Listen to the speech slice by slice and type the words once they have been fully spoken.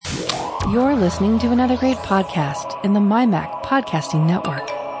You're listening to another great podcast in the MyMac Podcasting Network.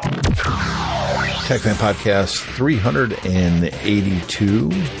 TechFan Podcast 382,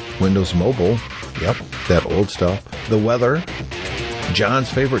 Windows Mobile. Yep, that old stuff. The weather,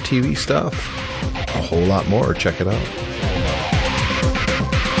 John's favorite TV stuff, a whole lot more. Check it out.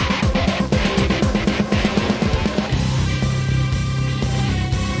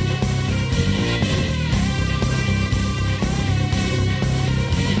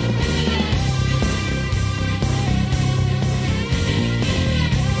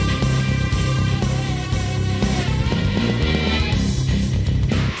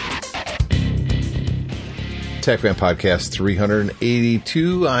 TechFan Podcast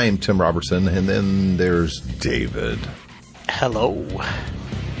 382. I'm Tim Robertson, and then there's David. Hello.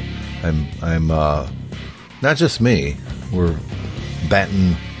 I'm not just me. We're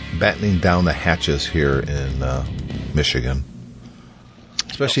battening down the hatches here in Michigan,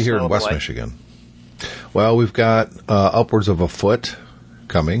 especially here in West Michigan. Well, we've got upwards of a foot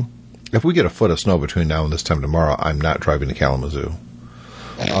coming. If we get a foot of snow between now and this time tomorrow, I'm not driving to Kalamazoo.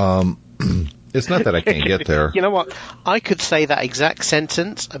 It's not that I can't get there. You know what? I could say that exact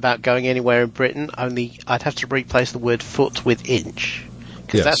sentence about going anywhere in Britain, only I'd have to replace the word foot with inch.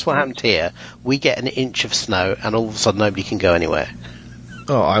 Because that's what happened here. We get an inch of snow, and all of a sudden nobody can go anywhere.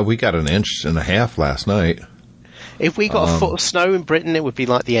 Oh, we got an inch and a half last night. If we got a foot of snow in Britain, it would be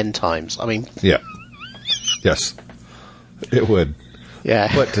like the end times. I mean... Yeah. Yes. It would.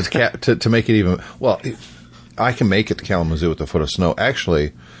 Yeah. But to make it even... Well, I can make it to Kalamazoo with a foot of snow.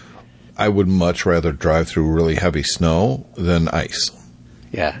 Actually... I would much rather drive through really heavy snow than ice.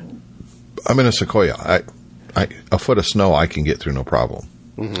 Yeah. I'm in a Sequoia. A foot of snow I can get through no problem.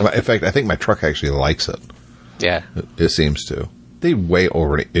 Mm-hmm. In fact, I think my truck actually likes it. Yeah. It seems to. They way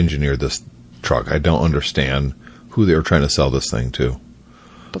over-engineered this truck. I don't understand who they were trying to sell this thing to.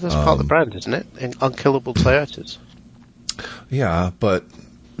 But that's part of the brand, isn't it? Unkillable Toyotas. Yeah, but,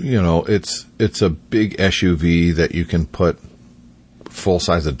 you know, it's a big SUV that you can put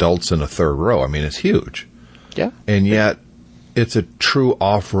full-size adults in a third row. I mean, it's huge. Yeah. And yet, it's a true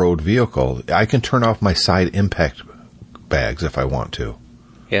off-road vehicle. I can turn off my side impact bags if I want to.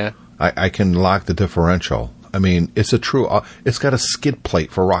 Yeah. I can lock the differential. I mean, it's a true... it's got a skid plate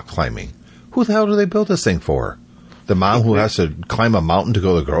for rock climbing. Who the hell do they build this thing for? The mom who has to climb a mountain to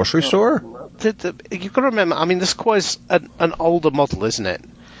go to the grocery store? You've got to remember, I mean, this Sequoia's an older model, isn't it?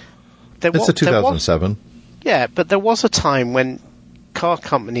 It's a 2007. Yeah, but there was a time when car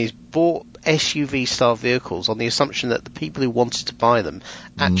companies bought SUV-style vehicles on the assumption that the people who wanted to buy them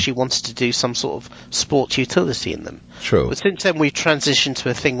actually wanted to do some sort of sports utility in them. True. But since then, we've transitioned to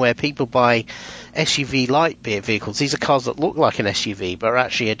a thing where people buy SUV light vehicles. These are cars that look like an SUV, but are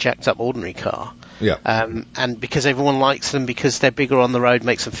actually a jacked-up ordinary car. Yeah. And because everyone likes them, because they're bigger on the road,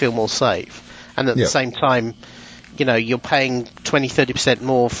 makes them feel more safe. And at the same time, you know, you're paying 20-30%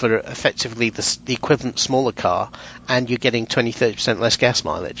 more for effectively the equivalent smaller car, and you're getting 20-30% less gas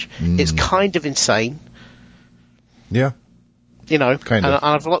mileage. It's kind of insane. Yeah. You know, kind of. And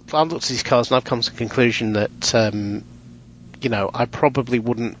I've looked at these cars and I've come to the conclusion that, you know, I probably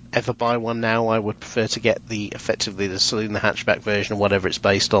wouldn't ever buy one now. I would prefer to get effectively the saloon, the hatchback version, or whatever it's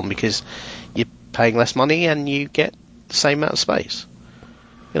based on, because you're paying less money and you get the same amount of space.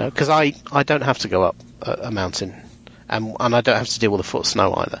 You know, because I don't have to go up a mountain, and I don't have to deal with a foot of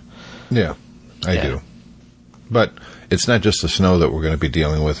snow either. Yeah, I do. But it's not just the snow that we're going to be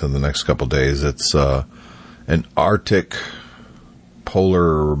dealing with in the next couple of days. It's an Arctic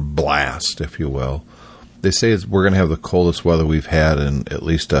polar blast, if you will. They say we're going to have the coldest weather we've had in at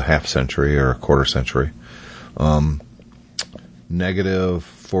least a half century or a quarter century. Negative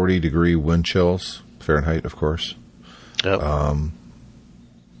 40-degree wind chills, Fahrenheit, of course. Yep.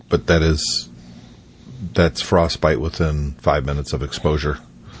 But that's frostbite within 5 minutes of exposure.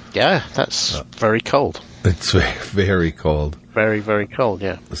 Yeah, that's very cold. It's very cold. Very, very cold,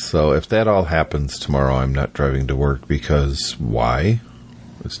 yeah. So if that all happens tomorrow, I'm not driving to work because why?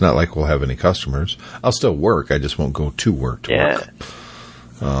 It's not like we'll have any customers. I'll still work. I just won't go to work to work.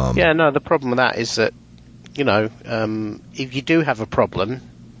 No, the problem with that is that, you know, if you do have a problem,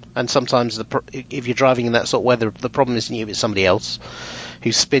 and sometimes if you're driving in that sort of weather, the problem isn't you, it's somebody else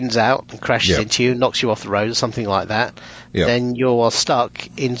who spins out and crashes into you, knocks you off the road or something like that, then you're stuck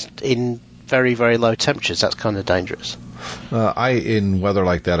in very, very low temperatures. That's kind of dangerous. In weather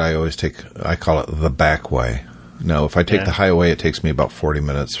like that, I call it the back way. Now, if I take the highway, it takes me about 40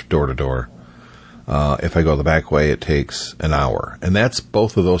 minutes door to door. If I go the back way, it takes an hour. And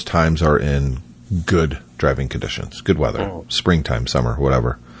both of those times are in good driving conditions, good weather, springtime, summer,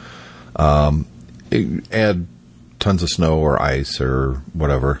 whatever. Add tons of snow or ice or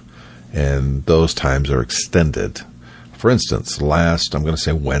whatever, and those times are extended. For instance, I'm going to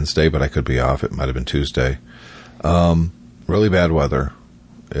say Wednesday, but I could be off. It might have been Tuesday. Really bad weather.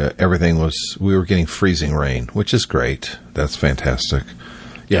 We were getting freezing rain, which is great. That's fantastic.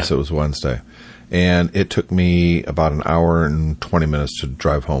 Yes, It was Wednesday. And it took me about an hour and 20 minutes to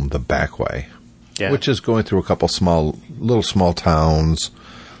drive home the back way, which is going through a couple little small towns,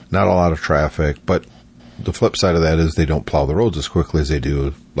 not a lot of traffic. But the flip side of that is they don't plow the roads as quickly as they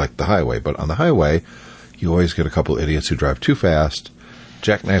do like the highway. But on the highway, you always get a couple idiots who drive too fast,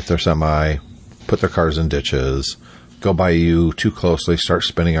 jackknife their semi, put their cars in ditches, go by you too closely, start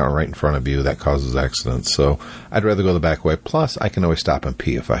spinning out right in front of you. That causes accidents. So I'd rather go the back way. Plus, I can always stop and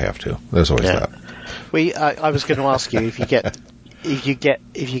pee if I have to. There's always that. I was going to ask you if you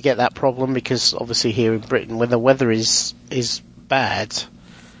get that problem, because obviously here in Britain, when the weather is bad,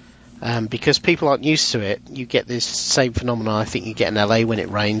 because people aren't used to it, you get this same phenomenon I think you get in LA when it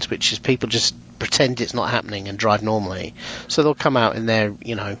rains, which is people just pretend it's not happening and drive normally. So they'll come out in their,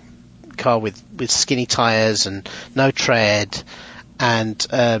 car with skinny tyres and no tread, and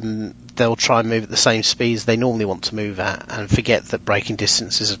they'll try and move at the same speeds they normally want to move at, and forget that braking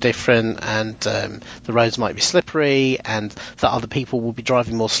distances are different, and the roads might be slippery, and that other people will be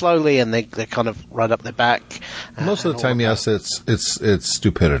driving more slowly, and they're kind of right up their back. Most of the time, yes, it's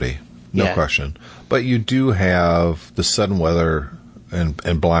stupidity, no question. But you do have the sudden weather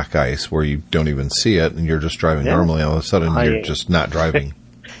and black ice where you don't even see it, and you're just driving normally, and all of a sudden you're just not driving.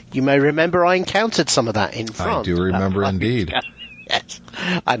 You may remember I encountered some of that in France. I do remember indeed. Yes.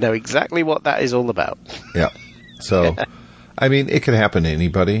 I know exactly what that is all about. Yeah. So, I mean, it could happen to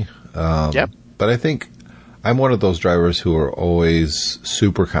anybody. But I think I'm one of those drivers who are always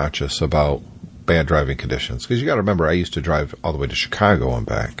super conscious about bad driving conditions. Because you got to remember, I used to drive all the way to Chicago and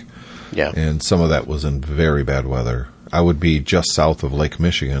back. Yeah. And some of that was in very bad weather. I would be just south of Lake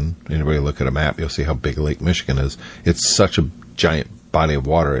Michigan. Anybody look at a map, you'll see how big Lake Michigan is. It's such a giant body of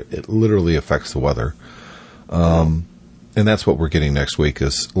water. It literally affects the weather. And that's what we're getting next week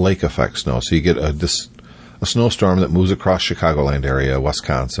is lake effect snow. So you get a snowstorm that moves across Chicagoland area,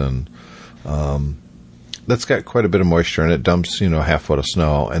 Wisconsin. That's got quite a bit of moisture, and it dumps, a half foot of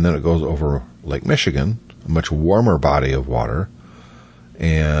snow, and then it goes over Lake Michigan, a much warmer body of water,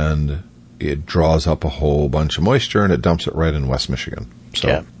 and it draws up a whole bunch of moisture, and it dumps it right in West Michigan.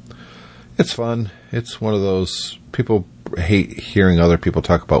 So it's fun. It's one of those, people hate hearing other people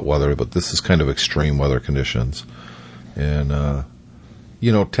talk about weather, but this is kind of extreme weather conditions. And,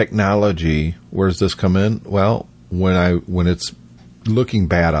 technology, where does this come in? Well, when it's looking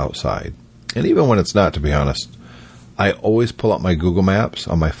bad outside, and even when it's not, to be honest, I always pull up my Google Maps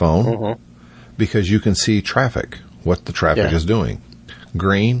on my phone because you can see traffic, what the traffic is doing.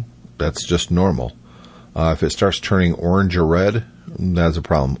 Green, that's just normal. If it starts turning orange or red, that's a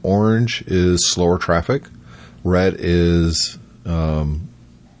problem. Orange is slower traffic. Red is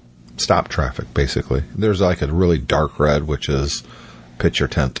stop traffic, basically. There's like a really dark red, which is pitch your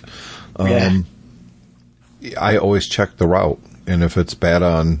tent. I always check the route, and if it's bad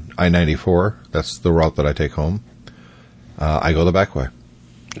on I-94, that's the route that I take home. I go the back way.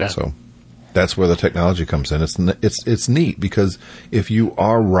 Yeah. So that's where the technology comes in. It's neat because if you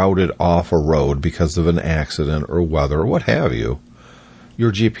are routed off a road because of an accident or weather or what have you,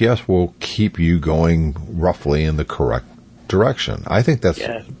 your GPS will keep you going roughly in the correct direction. I think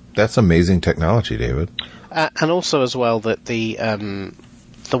that's amazing technology, David. And also as well that the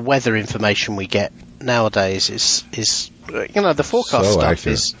weather information we get nowadays is the forecast stuff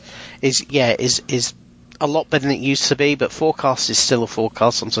accurate. is a lot better than it used to be, but forecast is still a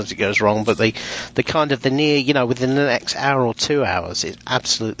forecast. Sometimes it goes wrong, but the kind of the near, within the next hour or 2 hours, is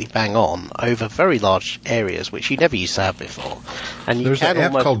absolutely bang on over very large areas, which you never used to have before. And there's an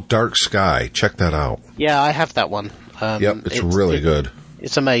app called Dark Sky. Check that out. Yeah, I have that one. It's really good.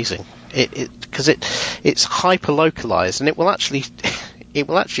 It's amazing. Because it's hyper localized, and it will actually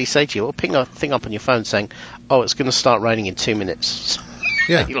say to you, it'll ping a thing up on your phone saying, "Oh, it's going to start raining in 2 minutes."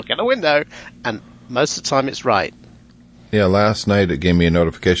 Yeah. You look out the window, and most of the time it's right. Yeah, last night it gave me a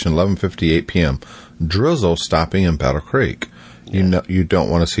notification, 11:58 p.m. Drizzle stopping in Battle Creek. Yeah. You don't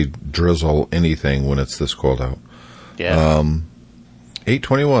want to see drizzle anything when it's this cold out. Yeah.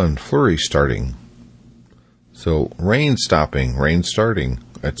 8:21 flurry starting. So rain stopping, rain starting.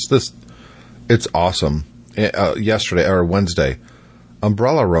 It's awesome. Yesterday or Wednesday,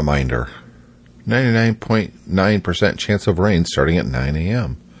 umbrella reminder. 99.9% chance of rain starting at 9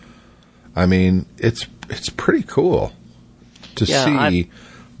 a.m. I mean, it's pretty cool to see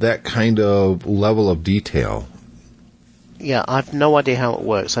that kind of level of detail. Yeah, I've no idea how it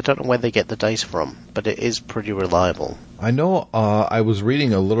works. I don't know where they get the data from, but it is pretty reliable. I know I was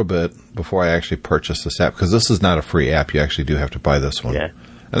reading a little bit before I actually purchased this app, because this is not a free app. You actually do have to buy this one. Yeah.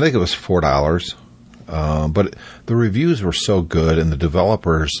 I think it was $4. But the reviews were so good, and the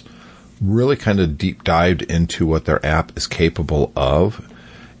developers really kind of deep dived into what their app is capable of.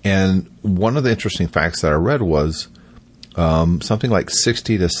 And one of the interesting facts that I read was something like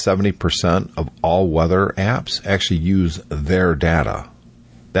 60 to 70% of all weather apps actually use their data.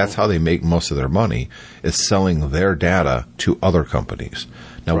 That's how they make most of their money, is selling their data to other companies.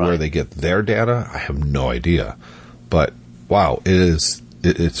 Now, where they get their data, I have no idea. But, wow,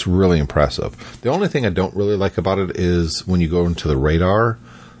 it's really impressive. The only thing I don't really like about it is when you go into the radar,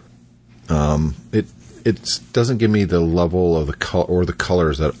 it doesn't give me the level of the color or the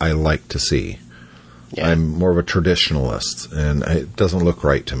colors that I like to see. Yeah. I'm more of a traditionalist, and it doesn't look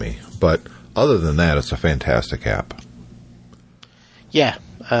right to me. But other than that, it's a fantastic app. Yeah.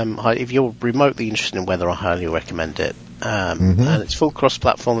 If you're remotely interested in weather, I highly recommend it. And it's full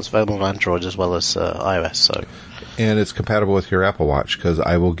cross-platform. It's available on Android as well as iOS. So, and it's compatible with your Apple Watch, because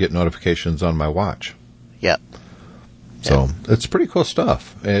I will get notifications on my watch. Yep. So it's pretty cool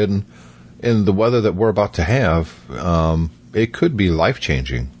stuff. And in the weather that we're about to have, it could be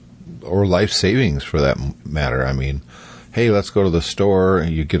life-changing or life-savings for that matter. I mean, hey, let's go to the store,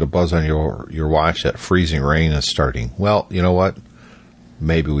 and you get a buzz on your watch that freezing rain is starting. Well, you know what?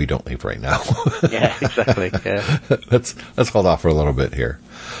 Maybe we don't leave right now. Yeah, exactly. Yeah. Let's hold off for a little bit here.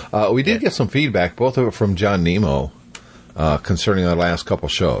 We did get some feedback, both of it from John Nemo, concerning our last couple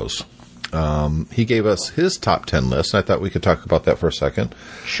shows. He gave us his top 10 list, and I thought we could talk about that for a second.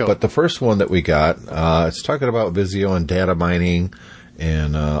 Sure. But the first one that we got, it's talking about Vizio and data mining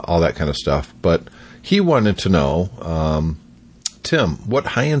and all that kind of stuff. But he wanted to know, Tim, what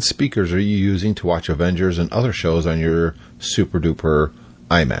high-end speakers are you using to watch Avengers and other shows on your super-duper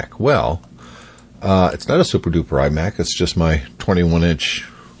iMac? Well, it's not a super-duper iMac. It's just my 21-inch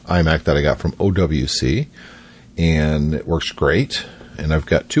iMac that I got from OWC, and it works great. And I've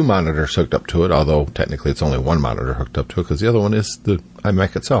got two monitors hooked up to it, although technically it's only one monitor hooked up to it, because the other one is the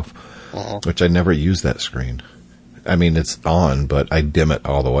iMac itself, which I never use that screen. I mean, it's on, but I dim it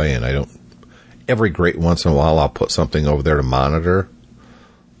all the way, and I don't. Every great once in a while, I'll put something over there to monitor,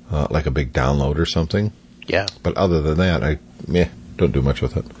 like a big download or something. Yeah. But other than that, I don't do much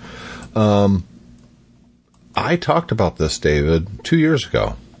with it. I talked about this, David, 2 years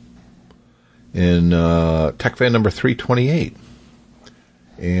ago in Tech Fan number 328.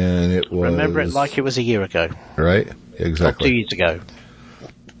 And it was... Remember it like it was a year ago. Right? Exactly. 2 years ago.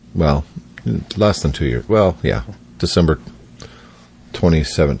 Well, less than 2 years. Well, yeah. December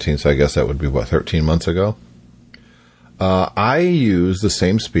 2017, so I guess that would be, 13 months ago? I used the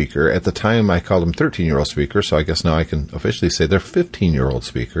same speaker. At the time, I called them 13-year-old speakers, so I guess now I can officially say they're 15-year-old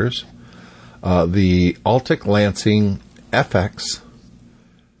speakers. The Altic Lansing FX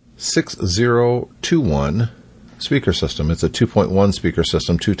 6021 speaker system. It's a 2.1 speaker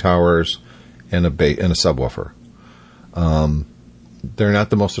system, 2 towers, and a subwoofer. They're not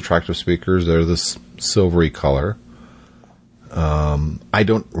the most attractive speakers. They're this silvery color. I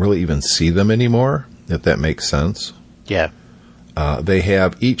don't really even see them anymore, if that makes sense. Yeah. They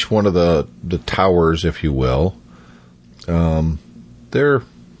have each one of the towers, if you will. They're,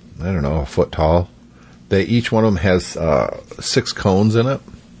 I don't know, a foot tall. Each one of them has 6 cones in it,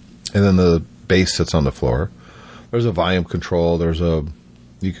 and then the bass sits on the floor. There's a volume control.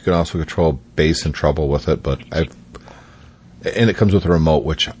 You can also control bass and treble with it, and it comes with a remote,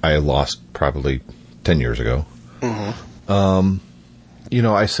 which I lost probably 10 years ago. Mm-hmm.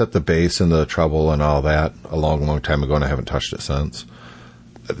 I set the bass and the treble and all that a long, long time ago, and I haven't touched it since.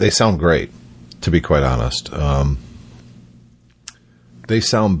 They sound great, to be quite honest. They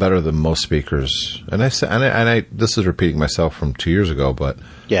sound better than most speakers, and I this is repeating myself from 2 years ago, but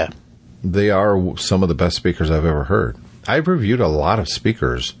yeah. They are some of the best speakers I've ever heard. I've reviewed a lot of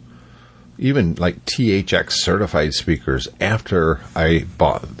speakers, even like THX certified speakers, after I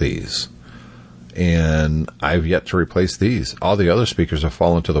bought these. And I've yet to replace these. All the other speakers have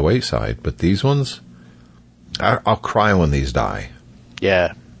fallen to the wayside, but these ones, I'll cry when these die.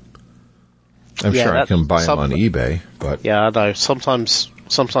 Yeah. I'm sure I can buy them on eBay, but... Yeah, I know. Sometimes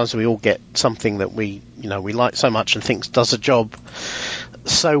we all get something that we like so much and thinks does a job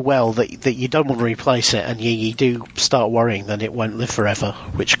so well that you don't want to replace it, and you do start worrying that it won't live forever,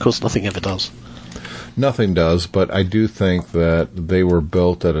 which of course nothing ever does. Nothing does, but I do think that they were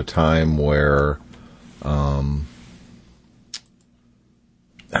built at a time where, I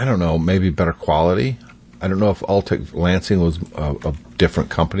don't know, maybe better quality. I don't know if Altic Lansing was a different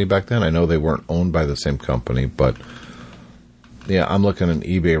company back then. I know they weren't owned by the same company, but yeah, I'm looking on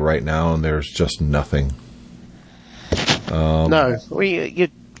eBay right now, and there's just nothing. No,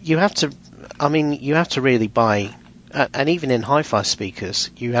 you have to. I mean, you have to really buy, and even in hi-fi speakers,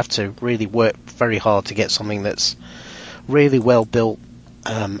 you have to really work very hard to get something that's really well built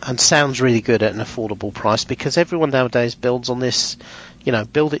and sounds really good at an affordable price. Because everyone nowadays builds on this,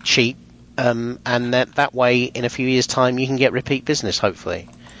 build it cheap, and that way, in a few years' time, you can get repeat business, hopefully.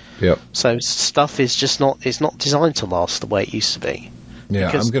 Yep. So stuff is just not. It's not designed to last the way it used to be. Yeah,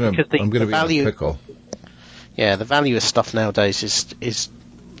 I'm gonna be in a pickle. Yeah, the value of stuff nowadays is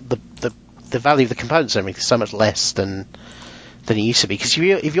the value of the components and everything is so much less than it used to be. Because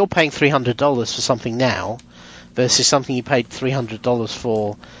if you're paying $300 for something now versus something you paid $300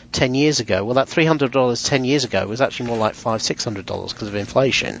 for 10 years ago, well, that $300 10 years ago was actually more like $500-600 because of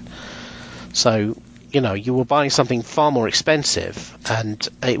inflation. So, you were buying something far more expensive, and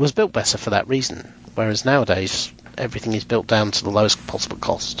it was built better for that reason. Whereas nowadays, everything is built down to the lowest possible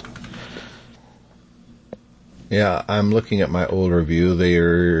cost. Yeah, I'm looking at my old review. They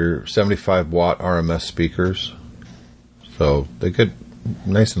are 75-watt RMS speakers, so they get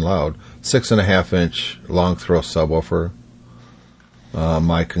nice and loud. 6.5-inch long throw subwoofer.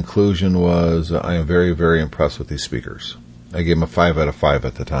 My conclusion was I am very, very impressed with these speakers. I gave them a 5 out of 5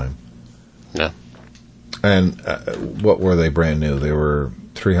 at the time. Yeah. And what were they brand new? They were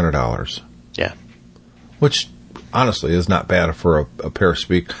 $300. Yeah. Which, honestly, is not bad for a pair of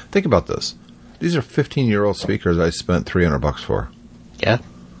speakers. Think about this. These are 15-year-old speakers I spent $300 for. Yeah.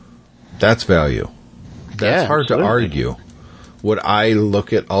 That's value. That's hard absolutely. to argue. Would I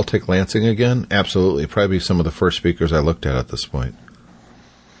look at Altec Lansing again? Absolutely. Probably some of the first speakers I looked at this point.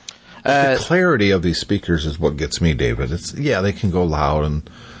 The clarity of these speakers is what gets me, David. They can go loud and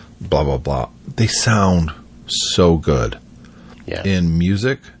blah, blah, blah. They sound so good. Yeah. In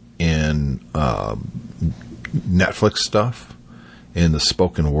music, in Netflix stuff, in the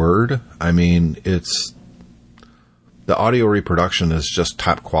spoken word. I mean, the audio reproduction is just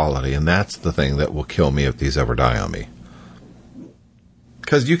top quality, and that's the thing that will kill me if these ever die on me.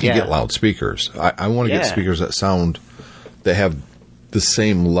 Because you can get loud speakers. I want to get speakers that have the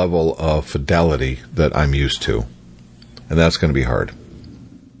same level of fidelity that I'm used to, and that's going to be hard.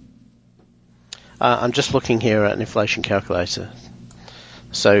 I'm just looking here at an inflation calculator.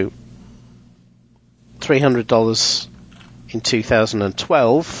 So, $300 in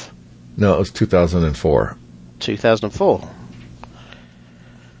 2012. No, it was 2004. 2004.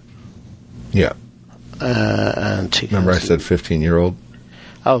 Yeah. And remember I said 15-year-old?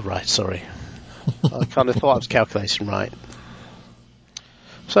 Oh, right, sorry. I kind of thought I was calculating right.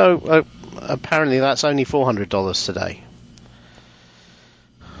 So, apparently that's only $400 today.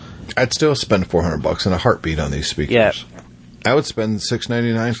 I'd still spend $400 in a heartbeat on these speakers. Yeah. I would spend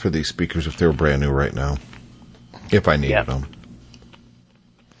 $699 for these speakers if they were brand new right now. If I needed them.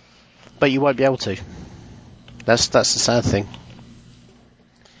 But you won't be able to. That's the sad thing.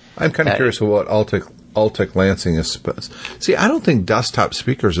 I'm kind of curious what Altec Lansing is. See, I don't think desktop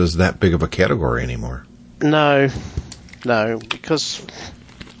speakers is that big of a category anymore. No, because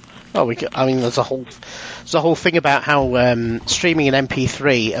there's a whole thing about how streaming an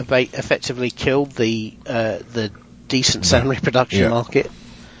MP3 effectively killed the decent sound reproduction market,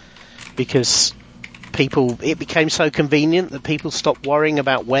 because it became so convenient that people stopped worrying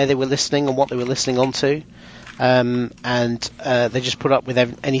about where they were listening and what they were listening onto. And they just put up with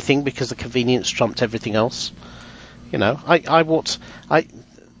anything because the convenience trumped everything else. I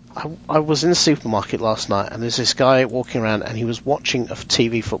was in the supermarket last night, and there's this guy walking around, and he was watching a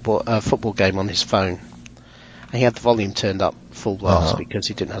football game on his phone, and he had the volume turned up full blast because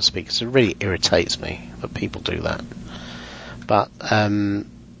he didn't have speakers. It really irritates me that people do that. But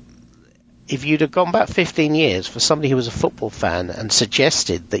if you'd have gone back 15 years for somebody who was a football fan and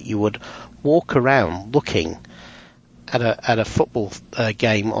suggested that you would walk around looking at a football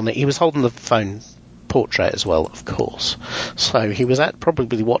game on it, he was holding the phone portrait as well, of course. So he was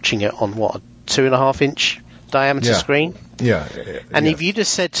probably watching it on a 2.5-inch diameter screen. Yeah. And if you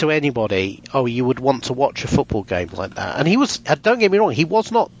just said to anybody, "Oh, you would want to watch a football game like that," and he was, don't get me wrong, he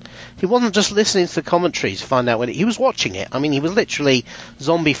wasn't just listening to the commentary to find out when he was watching it. I mean, he was literally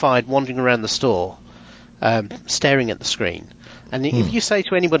zombified, wandering around the store, staring at the screen. And if you say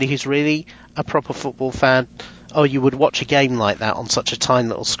to anybody who's really a proper football fan, "Oh, you would watch a game like that on such a tiny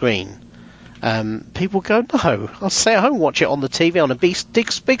little screen," people go, "No, I'll stay at home and watch it on the TV on a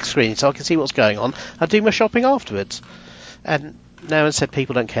big screen so I can see what's going on. I'll do my shopping afterwards." And now instead,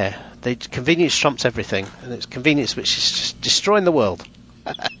 people don't care. Convenience trumps everything, and it's convenience which is just destroying the world.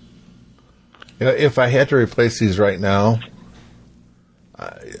 If I had to replace these right now,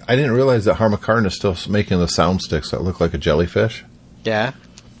 I didn't realize that Harman-Kardon is still making the sound sticks that look like a jellyfish. Yeah.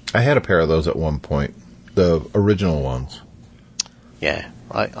 I had a pair of those at one point. the original ones. Yeah,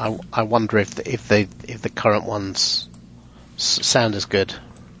 I wonder if the current ones sound as good.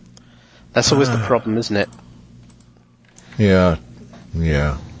 That's always the problem, isn't it? Yeah.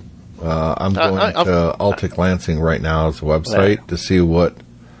 I'm going to Altic Lansing right now as a website to see what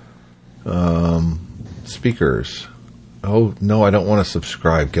speakers. Oh, no, I don't want to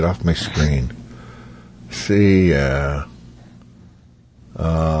subscribe. Get off my screen. See,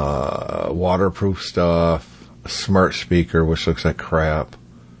 waterproof stuff, smart speaker, which looks like crap,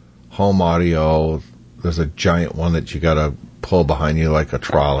 home audio. There's a giant one that you got to pull behind you like a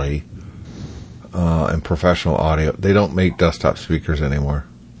trolley, and professional audio. They don't make desktop speakers anymore.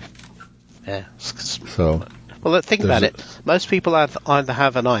 Yeah. So, well, think about it. Most people either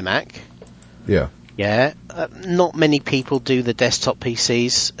have an iMac. Yeah. Yeah. Not many people do the desktop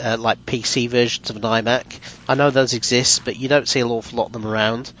PCs, like PC versions of an iMac. I know those exist, but you don't see an awful lot of them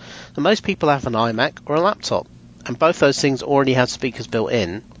around. And most people have an iMac or a laptop. And both those things already have speakers built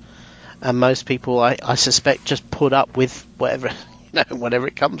in. And most people, I suspect, just put up with whatever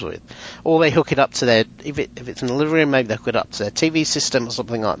it comes with. Or they hook it up to their, if it's in the living room, maybe they hook it up to their TV system or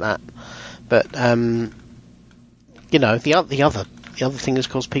something like that. But, the other thing is,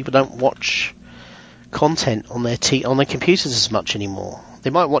 of course, people don't watch content on their computers as much anymore. They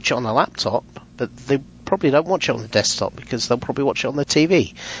might watch it on their laptop, but they probably don't watch it on the desktop because they'll probably watch it on their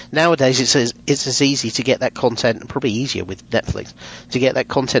it's nowadays it's as easy to get that content, and probably easier with Netflix, to get that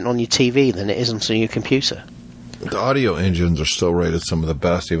content on your TV than it is on your computer. The audio engines are still rated some of the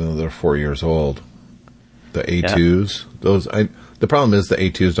best, even though they're 4 years old. The A2s, the problem is the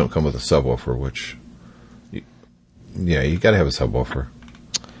A2s don't come with a subwoofer, which, you got to have a subwoofer.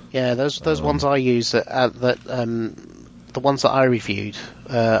 Yeah, those ones I use the ones that I reviewed,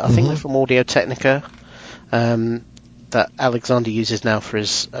 I think they're from Audio Technica, that Alexander uses now for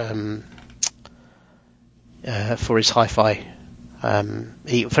his hi-fi,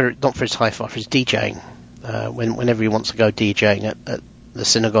 not for his hi-fi, for his DJing. Whenever he wants to go DJing at the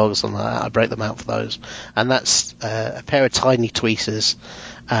synagogues and that, I break them out for those. And that's a pair of tiny tweezers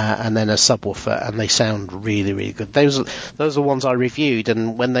and then a subwoofer, and they sound really, really good. Those are ones I reviewed,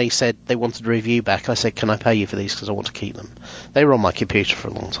 and when they said they wanted a review back, I said, can I pay you for these because I want to keep them? They were on my computer for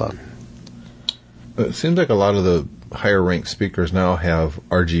a long time. It seems like a lot of the higher-ranked speakers now have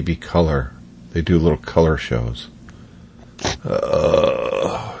RGB color. They do little color shows.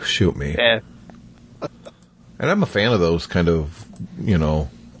 Shoot me. Yeah. And I'm a fan of those kind of,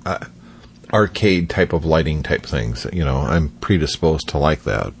 arcade type of lighting type things. I'm predisposed to like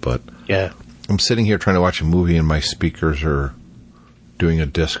that, but yeah, I'm sitting here trying to watch a movie and my speakers are doing a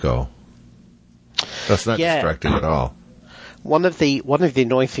disco. That's not distracting at all. One of the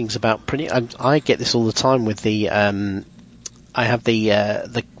annoying things about printing, I get this all the time with the, I have the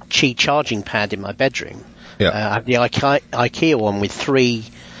Qi charging pad in my bedroom. Yeah. I have the IKEA one with 3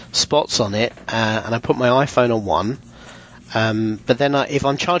 spots on it, and I put my iPhone on one. But then if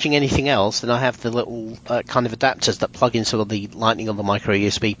I'm charging anything else, then I have the little kind of adapters that plug into the Lightning or the micro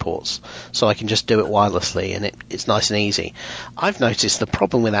USB ports, so I can just do it wirelessly, and it's nice and easy. I've noticed the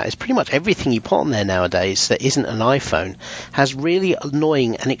problem with that is pretty much everything you put on there nowadays that isn't an iPhone has really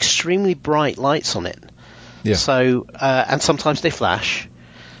annoying and extremely bright lights on it. Yeah. So, and sometimes they flash.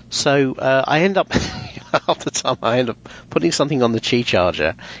 So I end up, half the time I end up putting something on the Qi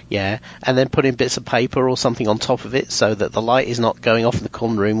charger, and then putting bits of paper or something on top of it so that the light is not going off in the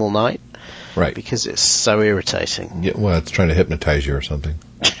corner room all night. Right. Because it's so irritating. Yeah, well, it's trying to hypnotize you or something.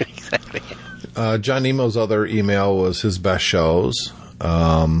 Exactly. John Nemo's other email was his best shows.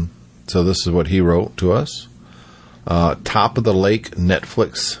 So this is what he wrote to us. Top of the Lake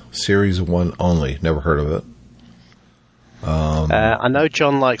Netflix Series 1 only. Never heard of it. I know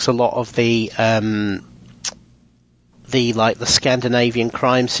John likes a lot of the Scandinavian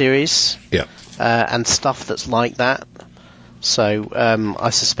crime series. Yeah. And stuff that's like that. So I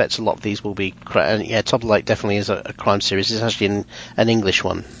suspect a lot of these will be. Top of the Lake definitely is a crime series. It's actually an English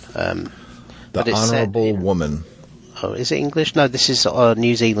one. The Honourable Woman. Oh, is it English? No, this is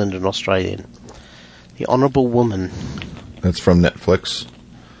New Zealand and Australian. The Honourable Woman. That's from Netflix.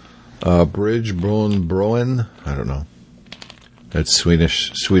 Bridge Broen. I don't know. It's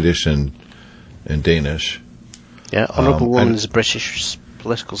Swedish and Danish. Yeah, Honourable Woman is a British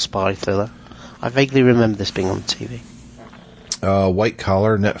political spy thriller. I vaguely remember this being on TV. White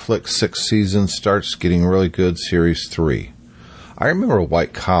Collar, Netflix, 6th season starts getting really good, series 3. I remember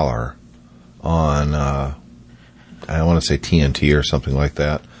White Collar on, I want to say TNT or something like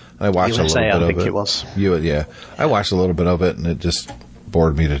that. I watched a little bit of it. I think it was. I watched a little bit of it, and it just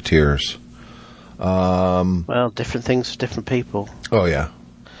bored me to tears. Well, different things for different people. Oh, yeah.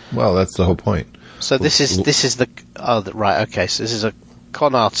 Well, that's the whole point. So this is the right. Okay, so this is a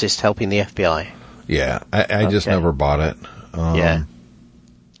con artist helping the FBI. Yeah, I just never bought it. Yeah.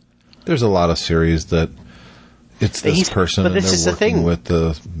 There's a lot of series that it's this person, but and this they're is the working thing. with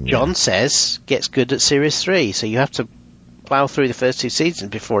the. John says gets good at series 3, so you have to plow through the first 2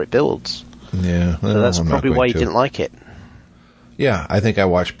 seasons before it builds. Yeah, So that's probably why you didn't like it. Yeah, I think I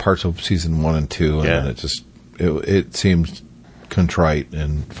watched parts of season 1 and 2, and then it seemed contrite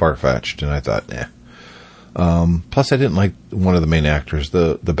and far-fetched, and I thought, plus, I didn't like one of the main actors,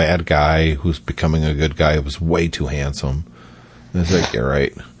 the bad guy who's becoming a good guy was way too handsome. And it's like, you're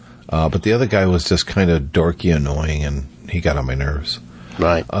right. But the other guy was just kind of dorky, annoying, and he got on my nerves.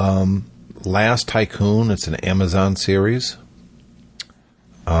 Right. Last Tycoon, it's an Amazon series.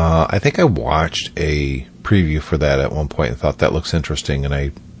 I think I watched a preview for that at one point and thought that looks interesting,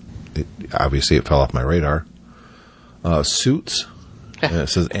 and obviously it fell off my radar. Suits. And it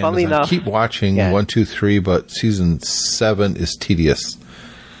says Amazon. Keep watching 1, 2, 3, but season 7 is tedious.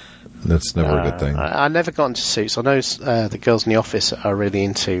 That's never a good thing. I never got into Suits. I know the girls in the office are really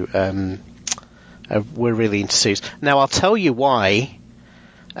into. We're really into Suits. Now I'll tell you why.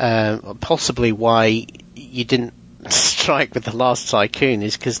 Possibly why you didn't strike with the Last Tycoon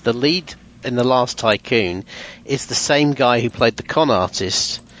is because the lead in the Last Tycoon is the same guy who played the con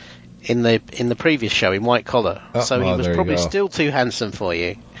artist in the previous show in White Collar. So he was probably still too handsome for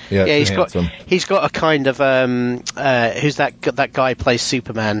you. Yeah, he's got a kind of who's that guy who plays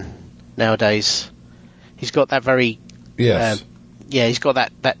Superman nowadays. He's got that very he's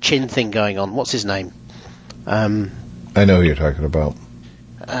got that chin thing going on. What's his name? I know who you're talking about.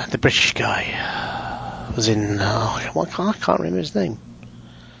 The British guy was in. I can't remember his name.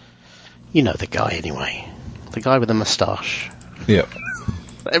 You know the guy anyway. The guy with the moustache. Yep.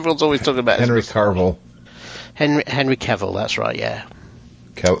 Everyone's always talking about Henry Cavill. Henry Cavill. That's right. Yeah.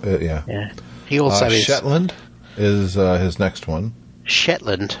 Yeah. He also is. Shetland is his next one.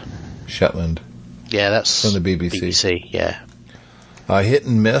 Shetland. Yeah, that's from the BBC. BBC. Yeah. Hit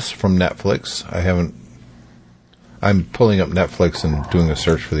and Miss from Netflix. I'm pulling up Netflix and doing a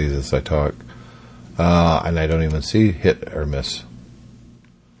search for these as I talk. And I don't even see Hit or Miss.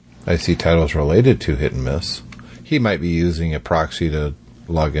 I see titles related to Hit and Miss. He might be using a proxy to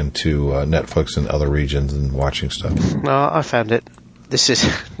log into Netflix in other regions and watching stuff. No, I found it.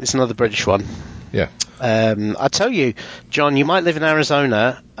 It's another British one. Yeah. I tell you, John, you might live in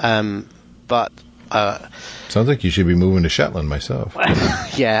Arizona, but... sounds like you should be moving to Shetland myself.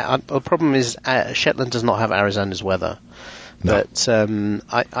 Yeah, the problem is Shetland does not have Arizona's weather. No. But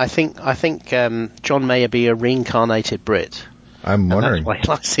I think John may be a reincarnated Brit. I'm wondering. That's why he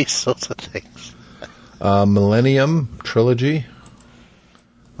likes these sorts of things. Millennium Trilogy.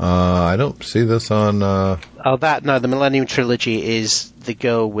 I don't see this on... the Millennium Trilogy is the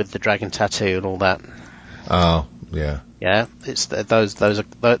girl with the dragon tattoo and all that. Oh, yeah. Yeah, it's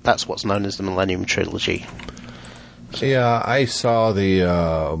that's what's known as the Millennium Trilogy. Yeah, I saw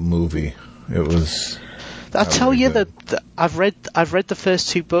the movie. It was... I'll tell you that I've read the first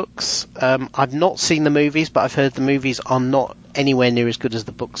 2 books. I've not seen the movies, but I've heard the movies are not anywhere near as good as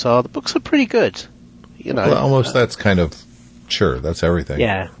the books are. The books are pretty good. You know, well, almost that's kind of that's everything.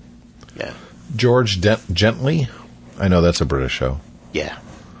 Yeah. George Gently, I know that's a British show. Yeah.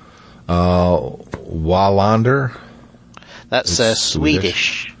 Wallander. That's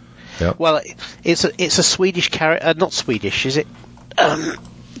Swedish. Yep. Well, it's a Swedish character. Not Swedish, is it?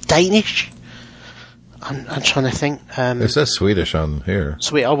 Danish. I'm trying to think. It says Swedish on here.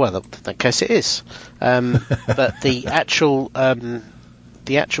 Oh well, in that case it is. But the actual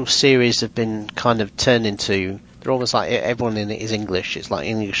series have been kind of turned into. They're almost like everyone in it is English. It's like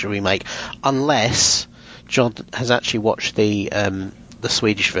English remake, unless John has actually watched the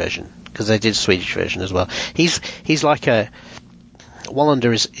Swedish version, because they did a Swedish version as well. He's like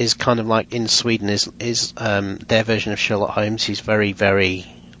Wallander is kind of like in Sweden is their version of Sherlock Holmes. He's very, very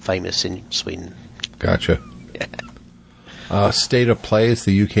famous in Sweden. Gotcha. Yeah. State of Play is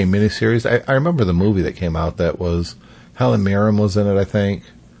the UK miniseries. I remember the movie that came out that was Helen Mirren was in it, I think.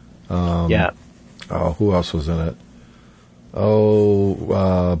 Yeah. Oh, who else was in it?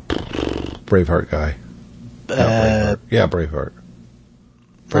 Braveheart guy. Braveheart. Yeah, Braveheart.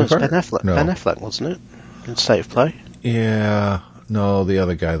 Ben Affleck. No. Ben Affleck, wasn't it? In State of Play? Yeah. No, the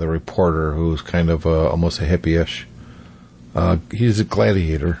other guy, the reporter, who's kind of almost a hippie-ish. He's a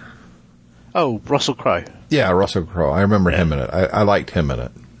gladiator. Oh, Russell Crowe. Yeah, Russell Crowe. I remember him in it. I liked him in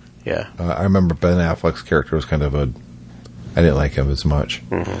it. Yeah. I remember Ben Affleck's character was kind of I didn't like him as much.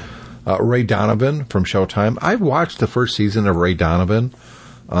 Mm-hmm. Ray Donovan from Showtime. I watched the first season of Ray Donovan.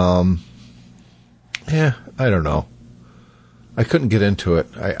 Yeah, I don't know. I couldn't get into it.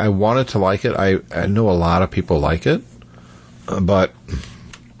 I wanted to like it. I know a lot of people like it, but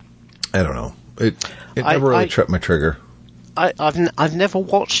I don't know. It never really tripped my trigger. I've never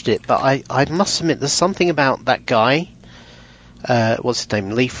watched it, but I must admit there's something about that guy. What's his name?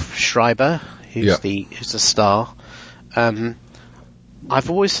 Leif Schreiber, who's the star. I've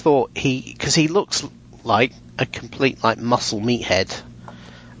always thought because he looks like a complete muscle meathead,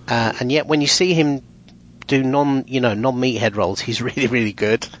 and yet when you see him do non-meathead roles, he's really, really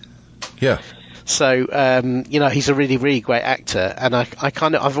good. Yeah. So he's a really, really great actor, and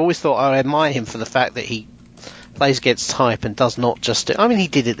I've always thought I admire him for the fact that he plays against type and does not just do... I mean, he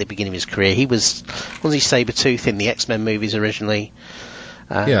did it at the beginning of his career. Wasn't he Sabretooth in the X-Men movies originally?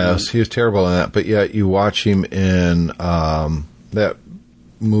 He was terrible in that. But yeah, you watch him in that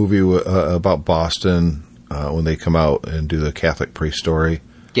movie about Boston when they come out and do the Catholic priest story.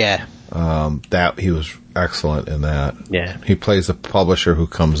 Yeah. That he was excellent in that. Yeah. He plays a publisher who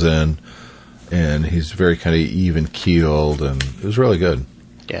comes in, and he's very kind of even-keeled, and it was really good.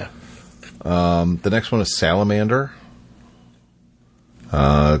 Yeah. The next one is Salamander.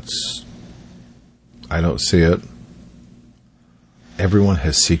 I don't see it. Everyone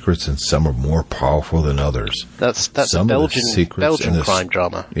has secrets, and some are more powerful than others. That's a Belgian crime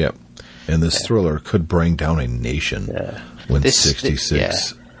drama. Yep. And this thriller could bring down a nation when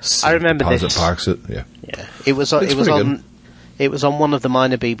 66. I remember this. Yeah. It was on one of the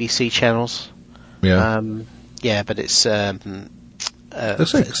minor BBC channels. Yeah. But it's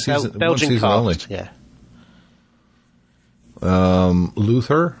looks like Belgian cast. Only. Yeah.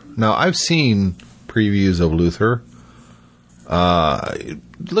 Luther. Now I've seen previews of Luther. It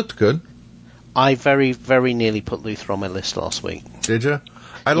looked good. I very, very nearly put Luther on my list last week. Did you?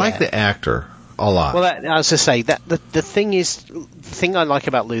 I like the actor a lot. Well, I was to say that the thing I like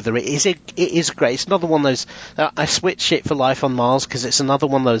about Luther it is great. It's another one of those. I switch it for Life on Mars because it's another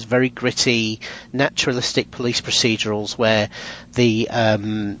one of those very gritty, naturalistic police procedurals where the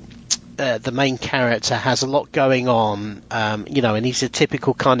main character has a lot going on, and he's a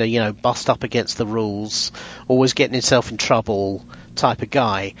typical kind of bust up against the rules, always getting himself in trouble type of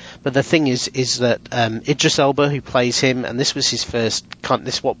guy. But the thing is that Idris Elba, who plays him, and this was his first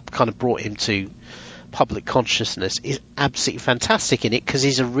this what kind of brought him to public consciousness, is absolutely fantastic in it because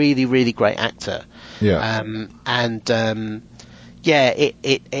he's a really, really great actor. Yeah.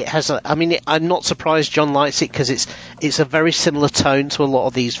 It has I'm not surprised John likes it because it's a very similar tone to a lot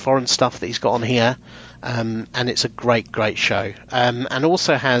of these foreign stuff that he's got on here, and it's a great, great show. And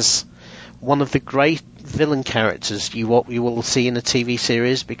also has one of the great villain characters you will see in a TV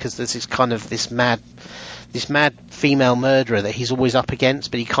series because there's this mad female murderer that he's always up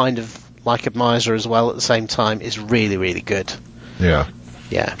against, but he kind of admires her as well at the same time. Is really, really good. Yeah.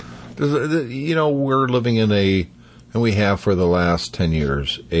 Yeah. We're living in and we have for the last 10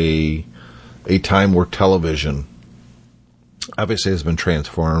 years, a time where television obviously has been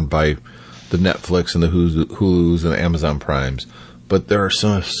transformed by the Netflix and the Hulus and the Amazon Primes, but there are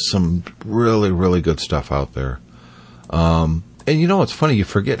some really, really good stuff out there. And it's funny, you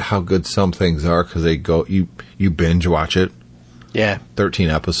forget how good some things are because you binge watch it. Yeah. 13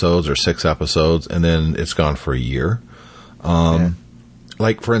 episodes or 6 episodes, and then it's gone for a year.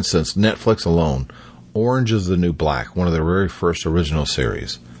 Like, for instance, Netflix alone, Orange is the New Black, one of their very first original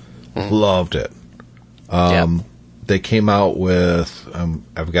series. Loved it. They came out with,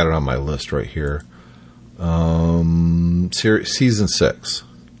 I've got it on my list right here, season 6.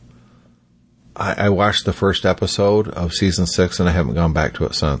 I watched the first episode of season 6 and I haven't gone back to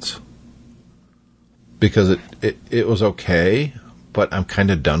it since. Because it was okay, but I'm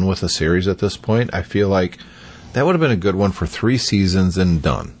kind of done with the series at this point. I feel like that would have been a good one for 3 seasons and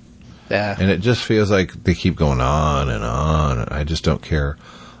done. Yeah. And it just feels like they keep going on, and I just don't care.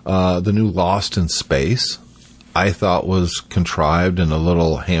 The new Lost in Space, I thought was contrived and a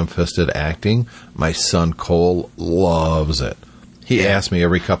little ham-fisted acting. My son Cole loves it. He asks me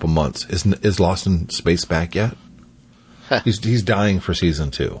every couple months, is Lost in Space back yet? He's dying for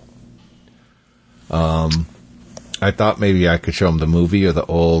season 2. I thought maybe I could show him the movie or the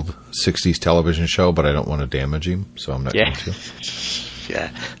old 60s television show, but I don't want to damage him, so I'm not going to.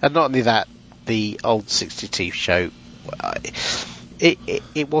 Yeah, and not only that, the old 60s TV show,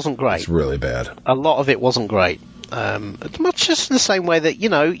 it wasn't great. It's really bad. A lot of it wasn't great. Much just in the same way that,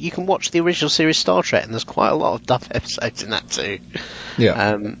 you can watch the original series Star Trek, and there's quite a lot of duff episodes in that too.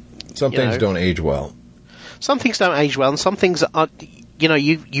 Yeah. Some things don't age well. Some things don't age well, and some things are,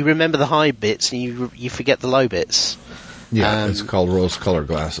 you remember the high bits and you forget the low bits. Yeah, it's called rose-colored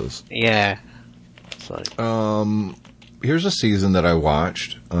glasses. Yeah. So. Here's a season that I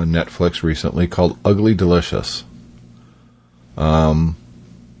watched on Netflix recently called Ugly Delicious. I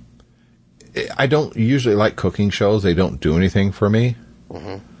don't usually like cooking shows. They don't do anything for me.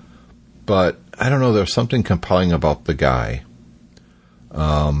 Mm-hmm. But I don't know. There's something compelling about the guy.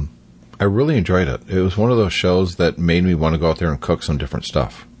 I really enjoyed it. It was one of those shows that made me want to go out there and cook some different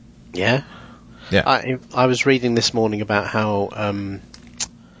stuff. Yeah? Yeah. I was reading this morning about how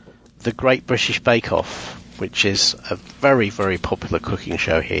the Great British Bake Off, which is a very, very popular cooking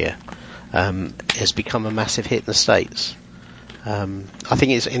show here, has become a massive hit in the States. I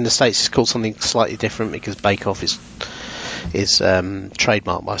think it's in the States it's called something slightly different because Bake Off is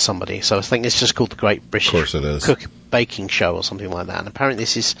trademarked by somebody. So I think it's just called the Great British Of course it is. Baking Show or something like that. And apparently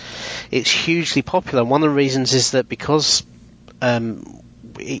it's hugely popular. And one of the reasons is that because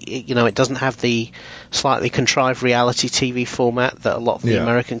it doesn't have the slightly contrived reality TV format that a lot of the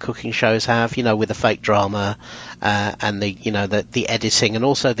American cooking shows have, with the fake drama and the editing, and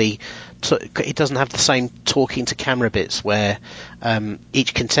also it doesn't have the same talking to camera bits where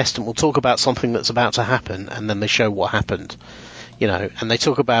each contestant will talk about something that's about to happen and then they show what happened. And they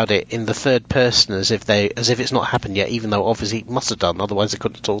talk about it in the third person as if it's not happened yet, even though obviously it must have done, otherwise they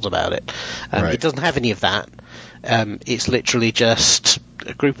couldn't have talked about it. Right. It doesn't have any of that. It's literally just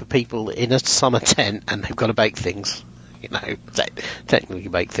a group of people in a summer tent and they've got to bake things. Technically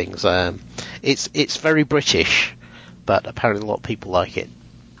bake things. It's very British, but apparently a lot of people like it.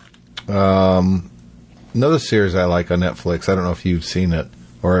 Another series I like on Netflix, I don't know if you've seen it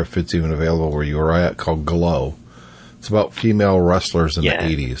or if it's even available where you are at, called Glow. It's about female wrestlers in the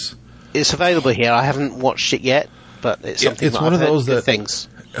 80s. It's available here. I haven't watched it yet, but it's something it's one I've of those heard that things.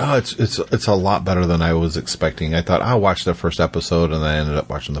 Oh, it's a lot better than I was expecting. I thought I'll watch the first episode, and then I ended up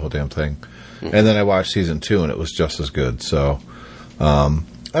watching the whole damn thing. Mm-hmm. And then I watched season 2, and it was just as good. So, I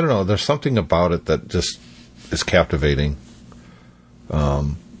don't know. There's something about it that just is captivating.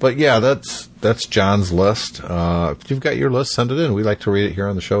 But yeah, that's John's list. If you've got your list, send it in. We like to read it here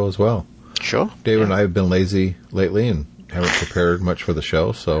on the show as well. Sure. David and I have been lazy lately and haven't prepared much for the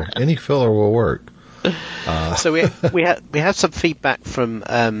show, so any filler will work. So we had some feedback from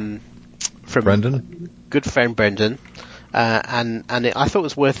Brendan, good friend Brendan, and I thought it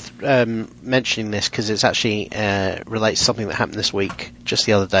was worth mentioning this because it's actually relates to something that happened this week, just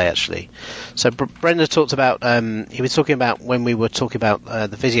the other day actually. So Brendan talked about he was talking about when we were talking about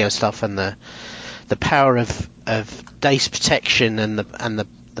the Vizio stuff and the power of data protection and the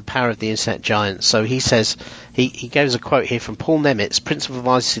power of the internet giants. So he says he gives a quote here from Paul Nemitz, principal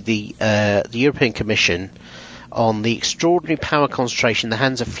advisor to the European Commission on the extraordinary power concentration in the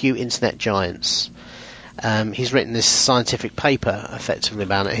hands of few internet giants. He's written this scientific paper effectively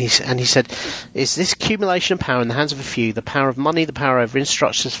about it, and he said, "Is this accumulation of power in the hands of a few, the power of money, the power over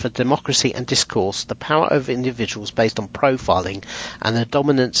infrastructures for democracy and discourse, the power over individuals based on profiling, and the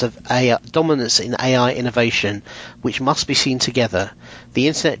dominance in AI innovation, which must be seen together? The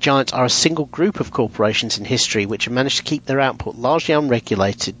internet giants are a single group of corporations in history which have managed to keep their output largely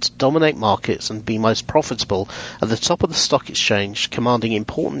unregulated, to dominate markets and be most profitable at the top of the stock exchange, commanding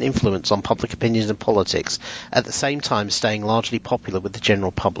important influence on public opinions and politics, at the same time staying largely popular with the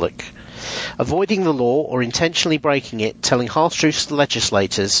general public. Avoiding the law or intentionally breaking it, telling half-truths to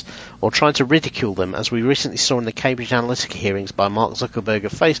legislators, or trying to ridicule them, as we recently saw in the Cambridge Analytica hearings by Mark Zuckerberg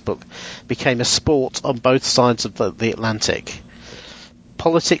of Facebook, became a sport on both sides of the Atlantic.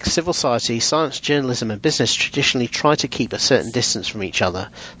 Politics, civil society, science, journalism and business traditionally try to keep a certain distance from each other.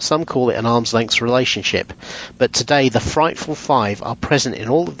 Some call it an arm's length relationship. But today the frightful five are present in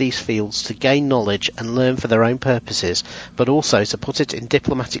all of these fields to gain knowledge and learn for their own purposes, but also, to put it in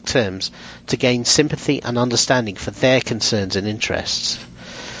diplomatic terms, to gain sympathy and understanding for their concerns and interests.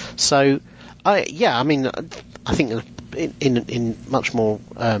 So, I think in much more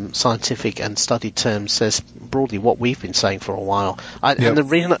scientific and studied terms, says broadly what we've been saying for a while. And the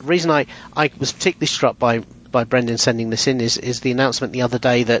reason I was particularly struck by Brendan sending this in is the announcement the other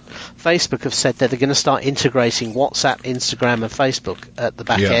day that Facebook have said that they're going to start integrating WhatsApp, Instagram, and Facebook at the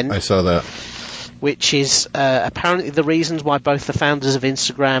back end. Yeah, I saw that. Which is apparently the reasons why both the founders of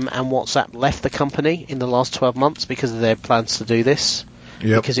Instagram and WhatsApp left the company in the last 12 months, because of their plans to do this.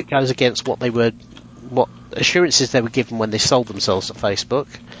 Yep. Because it goes against what assurances they were given when they sold themselves to Facebook.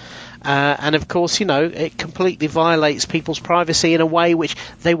 And of course, it completely violates people's privacy in a way which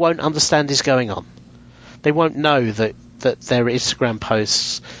they won't understand is going on. They won't know that their Instagram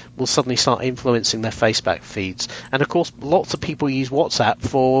posts will suddenly start influencing their Facebook feeds. And of course, lots of people use WhatsApp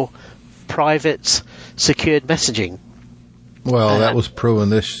for private, secured messaging. Well, that was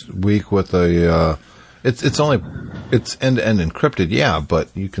proven this week with it's end-to-end encrypted, yeah, but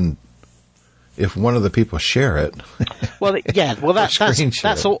you can if one of the people share it. Well, yeah, well that's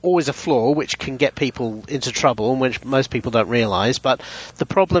it. always a flaw which can get people into trouble and which most people don't realise. But the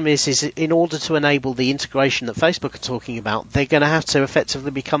problem is in order to enable the integration that Facebook are talking about, they're going to have to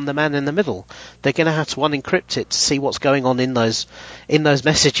effectively become the man in the middle. They're going to have to unencrypt it to see what's going on in those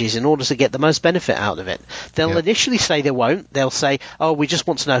messages in order to get the most benefit out of it. They'll initially say they won't. They'll say, "Oh, we just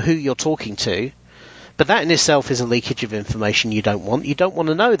want to know who you're talking to." But that in itself is a leakage of information you don't want. You don't want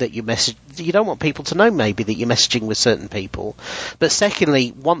to know that you don't want people to know maybe that you're messaging with certain people. But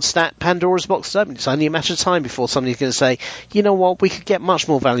secondly, once that Pandora's box is open, it's only a matter of time before somebody's going to say, you know what, we could get much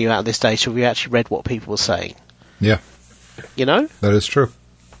more value out of this data if we actually read what people were saying. Yeah. You know? That is true.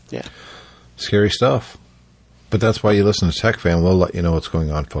 Yeah. Scary stuff. But that's why you listen to Tech Fan. We'll let you know what's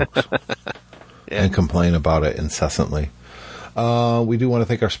going on, folks. Yeah. And complain about it incessantly. We do want to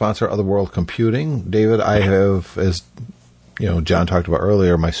thank our sponsor, Otherworld Computing. David, I have, as John talked about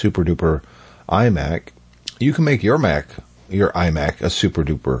earlier, my super duper iMac. You can make your iMac, a super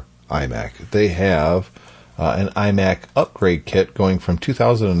duper iMac. They have an iMac upgrade kit going from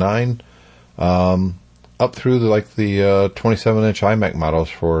 2009 up through the 27-inch iMac models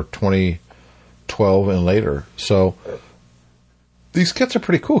for 2012 and later. So these kits are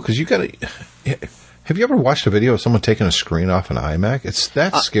pretty cool because you got to. Have you ever watched a video of someone taking a screen off an iMac?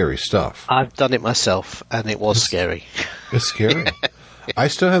 That's scary stuff. I've done it myself, and it was scary. It's scary. I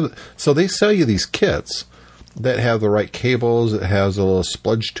still have. So they sell you these kits that have the right cables. It has a little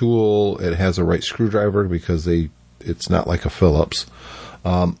spludge tool. It has the right screwdriver because it's not like a Phillips,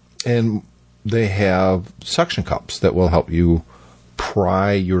 and they have suction cups that will help you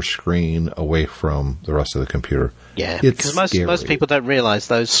pry your screen away from the rest of the computer. Yeah, it's because most people don't realise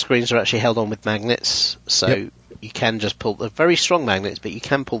those screens are actually held on with magnets, so you can just pull. They're very strong magnets, but you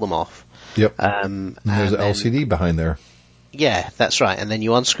can pull them off. Yep. And there's an LCD behind there. Yeah, that's right. And then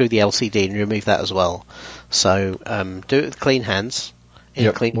you unscrew the LCD and remove that as well. So do it with clean hands.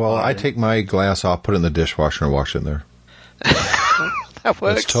 Well, I take my glass off, put it in the dishwasher, and wash it in there. That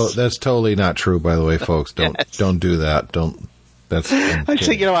works. That's totally not true, by the way, folks. Don't do that. Don't. That's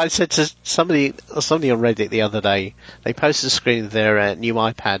actually, I said to somebody on Reddit the other day, they posted a screen of their new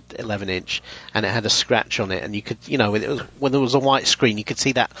iPad 11-inch, and it had a scratch on it, and you could, when there was a white screen, you could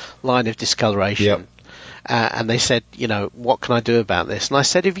see that line of discoloration. Yep. And they said, what can I do about this? And I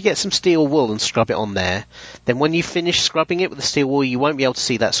said, if you get some steel wool and scrub it on there, then when you finish scrubbing it with the steel wool, you won't be able to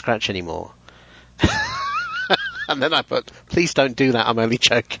see that scratch anymore. And then I put, please don't do that, I'm only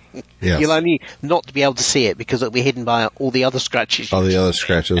joking. Yes. You'll only not be able to see it because it'll be hidden by all the other scratches. All the other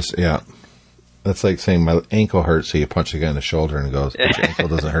scratches, yeah. That's like saying my ankle hurts, so you punch the guy in the shoulder and it goes, but your ankle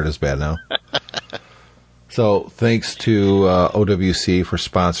doesn't hurt as bad now. So thanks to OWC for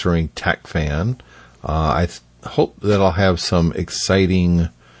sponsoring Tech Fan. I hope that I'll have some exciting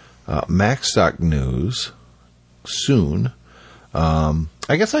MacStock news soon. I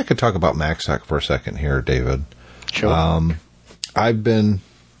guess I could talk about MacStock for a second here, David. Sure. I've been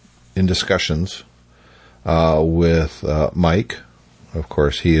in discussions with Mike. Of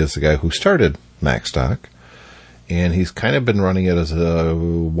course, he is the guy who started MacStock, and he's kind of been running it as a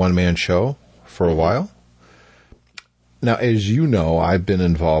one-man show for a while. Now, as you know, I've been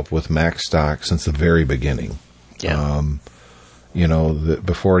involved with MacStock since the very beginning. Yeah.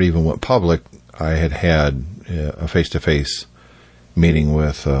 Before it even went public, I had a face-to-face meeting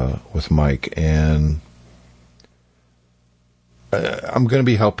with Mike, and I'm going to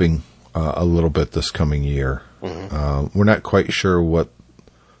be helping a little bit this coming year. Mm-hmm. We're not quite sure what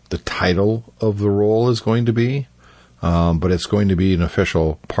the title of the role is going to be, but it's going to be an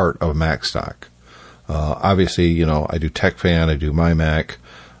official part of MacStock. Obviously, I do Tech Fan, I do MyMac,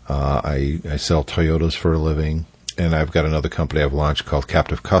 I sell Toyotas for a living, and I've got another company I've launched called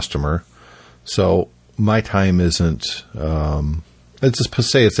Captive Customer. So my time isn't, let's just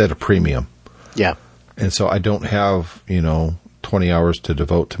say it's at a premium. Yeah. And so I don't have, 20 hours to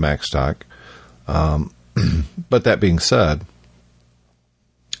devote to MacStock. But that being said,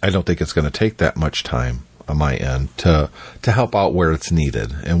 I don't think it's going to take that much time on my end to help out where it's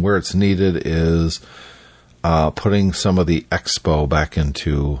needed. And where it's needed is putting some of the expo back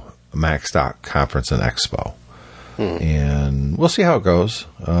into MacStock Conference and Expo. And we'll see how it goes.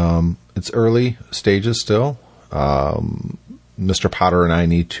 It's early stages still. Mr. Potter and I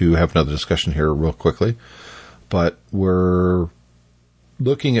need to have another discussion here real quickly. But we're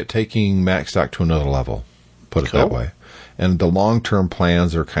looking at taking MacStock to another level, put it that way. And the long-term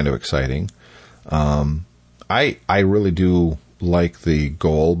plans are kind of exciting. I really do like the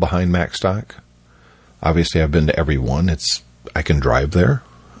goal behind MacStock. Obviously, I've been to every one. I can drive there.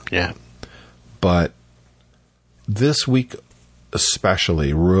 Yeah. But this week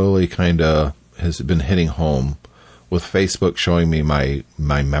especially really kind of has been hitting home with Facebook showing me my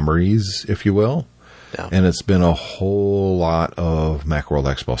memories, if you will. Yeah. And it's been a whole lot of Macworld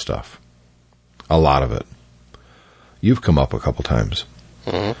Expo stuff. A lot of it. You've come up a couple times.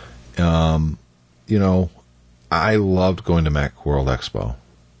 Mm-hmm. You know, I loved going to Macworld Expo.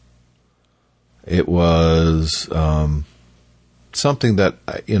 It was something that,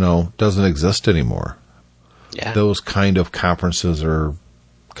 you know, doesn't exist anymore. Yeah. Those kind of conferences are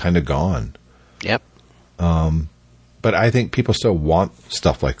kind of gone. Yep. But I think people still want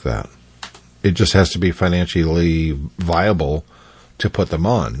stuff like that. It just has to be financially viable to put them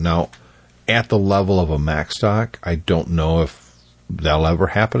on. Now, at the level of a Macstock, I don't know if that'll ever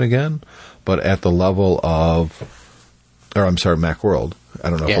happen again. But at the level of, Macworld, I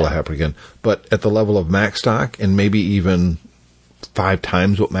don't know if it'll happen again. But at the level of Macstock, and maybe even 5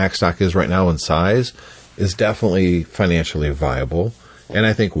 times what Macstock is right now in size, is definitely financially viable, and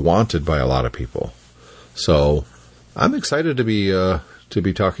I think wanted by a lot of people. So I'm excited to be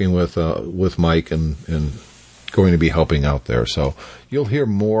talking with Mike and going to be helping out there. So you'll hear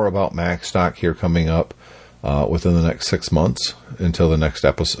more about Macstock here coming up within the next 6 months until the next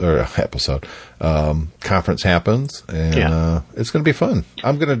conference happens, and it's going to be fun.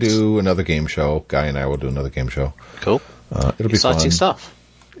 I'm going to do another game show. Guy and I will do another game show. Cool. It'll be fun. Exciting stuff.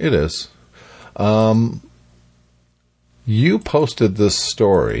 It is. You posted this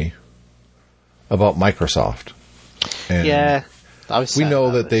story about Microsoft. And yeah, I was. We know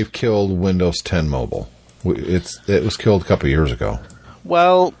that they've killed Windows 10 Mobile. It was killed a couple of years ago.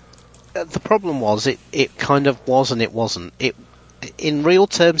 Well, the problem was it kind of was and it wasn't. In real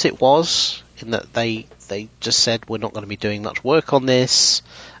terms, it was, in that they just said we're not going to be doing much work on this.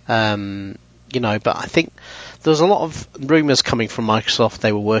 But I think there was a lot of rumours coming from Microsoft.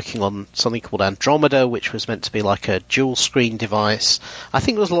 They were working on something called Andromeda, which was meant to be like a dual screen device. I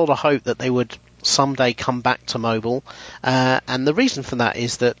think there was a lot of hope that they would someday come back to mobile. And the reason for that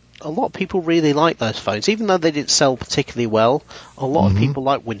is that a lot of people really like those phones. Even though they didn't sell particularly well, a lot of people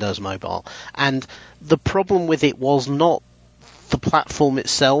like Windows Mobile. And the problem with it was not the platform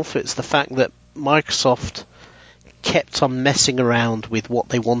itself, it's the fact that Microsoft kept on messing around with what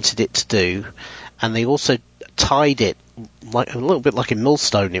they wanted it to do, and they also tied it, like a little bit like a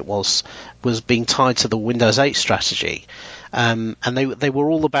millstone it was being tied to the Windows 8 strategy. And they were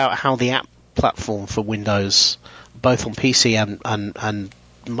all about how the app platform for Windows, both on PC and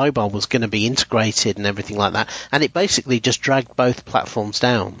mobile, was going to be integrated and everything like that, and it basically just dragged both platforms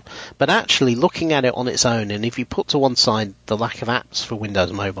down. But actually, looking at it on its own, and if you put to one side the lack of apps for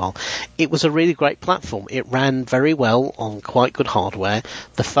Windows Mobile, it was a really great platform. It ran very well on quite good hardware.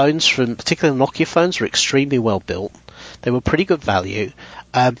 The phones, from particularly Nokia phones, were extremely well built. They were pretty good value,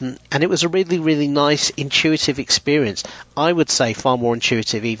 and it was a really, really nice, intuitive experience. I would say far more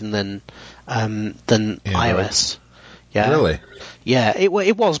intuitive even than iOS. Yeah. Really? Yeah, it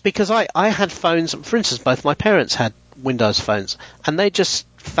was, because I had phones, for instance, both my parents had Windows phones, and they just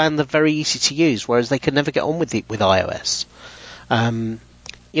found them very easy to use, whereas they could never get on with iOS.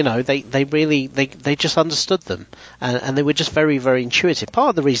 They just understood them, and they were just very, very intuitive. Part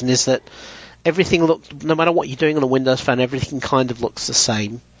of the reason is that everything looked, no matter what you're doing on a Windows phone, everything kind of looks the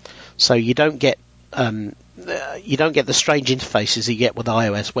same. So you don't get the strange interfaces you get with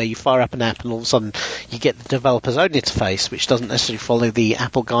iOS, where you fire up an app and all of a sudden you get the developer's own interface, which doesn't necessarily follow the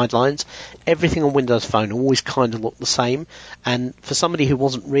Apple guidelines. Everything on Windows Phone always kind of looked the same, and for somebody who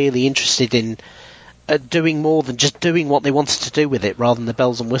wasn't really interested in doing more than just doing what they wanted to do with it, rather than the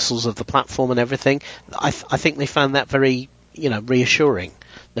bells and whistles of the platform and everything, I think they found that very, reassuring.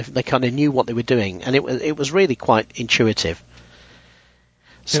 They kind of knew what they were doing, and it was really quite intuitive.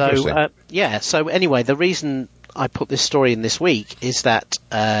 So so anyway, the reason I put this story in this week is that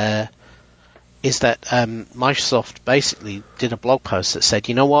Microsoft basically did a blog post that said,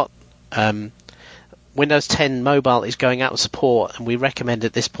 you know what, Windows 10 Mobile is going out of support, and we recommend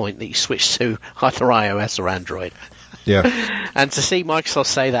at this point that you switch to either iOS or Android. Yeah. And to see Microsoft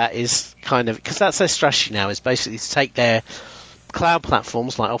say that is kind of, because that's their strategy now, is basically to take their cloud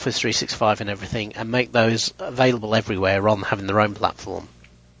platforms like Office 365 and everything and make those available everywhere rather than having their own platform.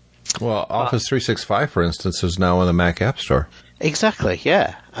 Well, Office 365, for instance, is now on the Mac App Store. Exactly,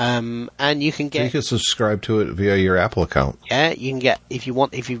 yeah. And you can get... So you can subscribe to it via your Apple account. Yeah, you can get, if you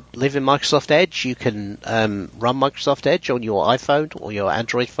live in Microsoft Edge, you can run Microsoft Edge on your iPhone or your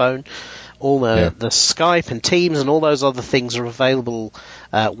Android phone. All the Skype and Teams and all those other things are available.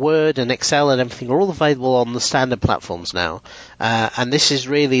 Word and Excel and everything are all available on the standard platforms now. And this is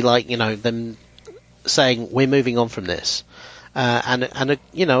really like, them saying, we're moving on from this. And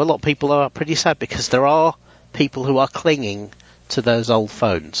a lot of people are pretty sad, because there are people who are clinging to those old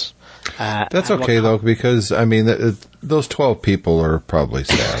phones. That's okay, though, because, I mean, those 12 people are probably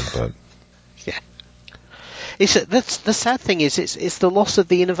sad, but... Yeah. That's the sad thing is, it's the loss of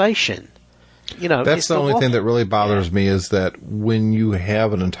the innovation. You know, that's the only thing that really bothers me is that when you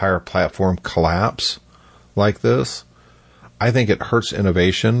have an entire platform collapse like this, I think it hurts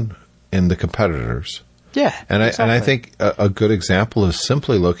innovation in the competitors. Yeah, and exactly. I think a good example is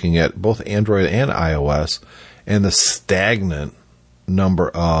simply looking at both Android and iOS and the stagnant number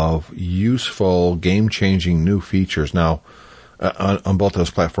of useful, game-changing new features now on both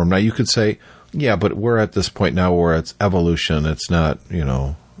those platforms. Now, you could say, yeah, but we're at this point now where it's evolution. It's not, you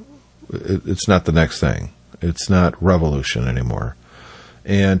know, it's not the next thing. It's not revolution anymore.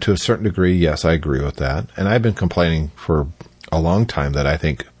 And to a certain degree, yes, I agree with that. And I've been complaining for a long time that I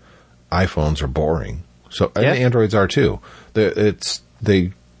think iPhones are boring. So and Androids are too. It's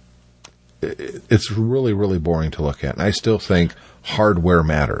really, really boring to look at. And I still think hardware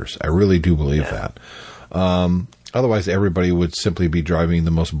matters. I really do believe that. Otherwise, everybody would simply be driving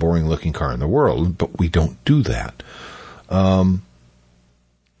the most boring-looking car in the world. But we don't do that.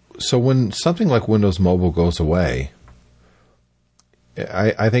 So when something like Windows Mobile goes away,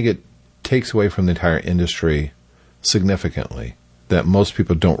 I think it takes away from the entire industry significantly that most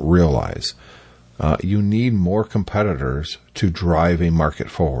people don't realize. You need more competitors to drive a market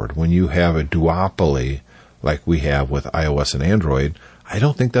forward. When you have a duopoly like we have with iOS and Android, I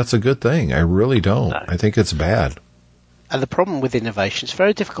don't think that's a good thing. I really don't. No. I think it's bad. And the problem with innovation, it's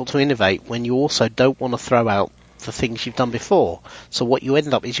very difficult to innovate when you also don't want to throw out the things you've done before. So what you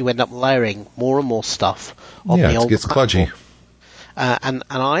end up layering more and more stuff on the old platform. Yeah, it gets kludgy. And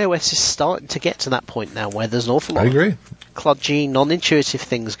iOS is starting to get to that point now where there's an awful lot of kludgy, non-intuitive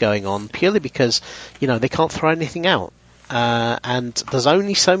things going on purely because, you know, they can't throw anything out. And there's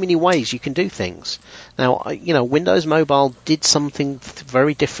only so many ways you can do things. Now, you know, Windows Mobile did something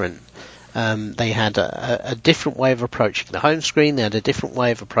very different. They had a different way of approaching the home screen. They had a different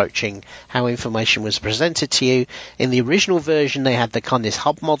way of approaching how information was presented to you. In the original version, they had the kind of this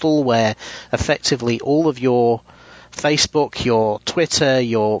hub model where effectively all of your Facebook, your Twitter,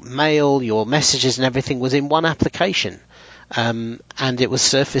 your mail, your messages and everything was in one application. And it was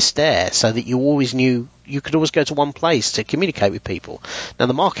surfaced there so that you always knew you could always go to one place to communicate with people. Now,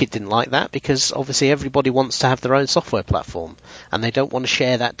 the market didn't like that because obviously everybody wants to have their own software platform and they don't want to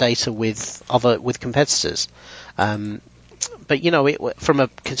share that data with competitors. But, you know, from a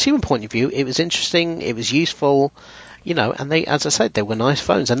consumer point of view, it was interesting, it was useful, you know, and they, as I said, they were nice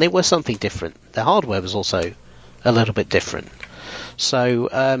phones and they were something different. The hardware was also a little bit different. So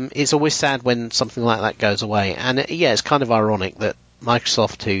it's always sad when something like that goes away. And it's kind of ironic that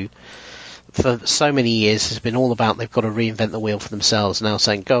Microsoft, who for so many years has been all about they've got to reinvent the wheel for themselves, now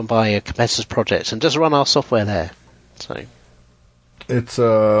saying go and buy a competitor's project and just run our software there. So it's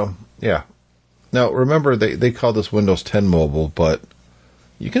yeah. Now remember they call this Windows 10 Mobile, but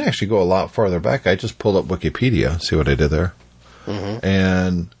you can actually go a lot farther back. I just pulled up Wikipedia, see what I did there,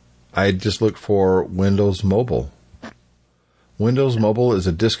 and I just looked for Windows Mobile. Windows Mobile is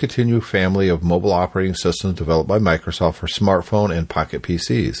a discontinued family of mobile operating systems developed by Microsoft for smartphone and pocket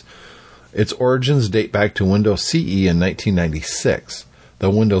PCs. Its origins date back to Windows CE in 1996. The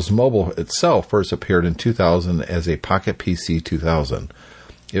Windows Mobile itself first appeared in 2000 as a Pocket PC 2000.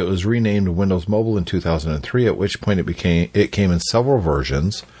 It was renamed Windows Mobile in 2003, at which point it came in several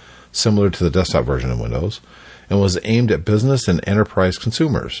versions, similar to the desktop version of Windows, and was aimed at business and enterprise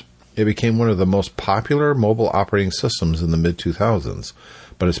consumers. It became one of the most popular mobile operating systems in the mid-2000s,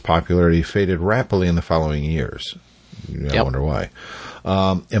 but its popularity faded rapidly in the following years. I wonder why.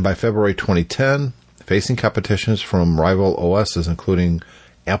 And by February 2010, facing competitions from rival OSs, including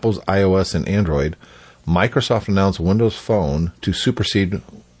Apple's iOS and Android, Microsoft announced Windows Phone to supersede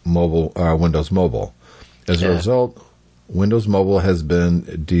Windows Mobile. As a result, Windows Mobile has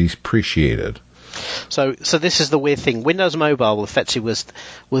been depreciated. So this is the weird thing. Windows Mobile effectively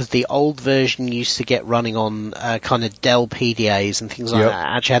was the old version you used to get running on kind of Dell PDAs and things like that.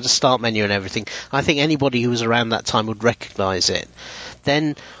 It actually had a start menu and everything. I think anybody who was around that time would recognize it.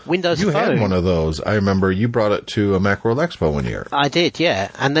 Then Windows Phone. You had one of those. I remember you brought it to a Macworld Expo one year. I did, yeah.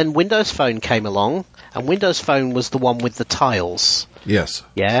 And then Windows Phone came along, and Windows Phone was the one with the tiles. Yes.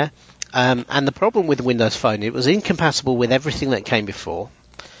 Yeah. And the problem with Windows Phone, it was incompatible with everything that came before.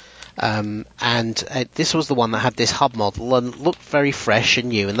 This was the one that had this hub model and looked very fresh and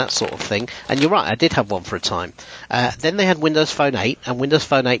new and that sort of thing. And you're right, I did have one for a time. Then they had Windows Phone 8 and Windows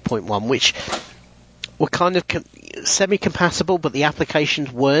Phone 8.1, which were kind of semi-compatible, but the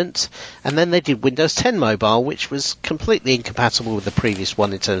applications weren't. And then they did Windows 10 Mobile, which was completely incompatible with the previous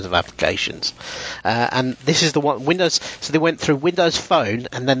one in terms of applications. And this is the one, Windows, so they went through Windows Phone,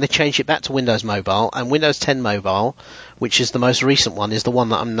 and then they changed it back to Windows Mobile, and Windows 10 Mobile, which is the most recent one, is the one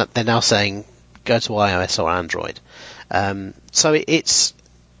that they're now saying go to iOS or Android. So it's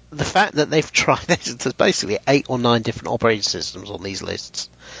the fact that they've tried, there's basically 8 or 9 different operating systems on these lists.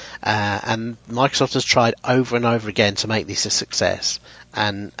 And Microsoft has tried over and over again to make this a success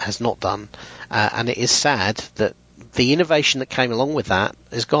and has not done. And it is sad that the innovation that came along with that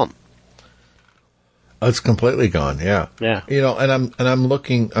is gone. It's completely gone. Yeah. Yeah. You know, and I'm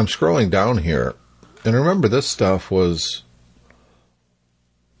scrolling down here, and remember this stuff was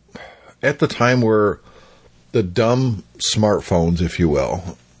at the time where the dumb smartphones, if you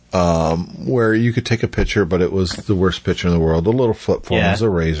will, where you could take a picture, but it was the worst picture in the world. The little flip phones, the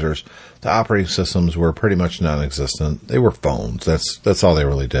Razors, the operating systems were pretty much non-existent. They were phones. That's all they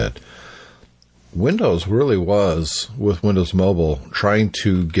really did. Windows really was, with Windows Mobile, trying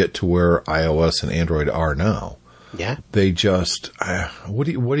to get to where iOS and Android are now. Yeah. They just, what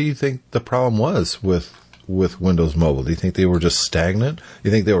do you think the problem was with Windows Mobile? Do you think they were just stagnant? Do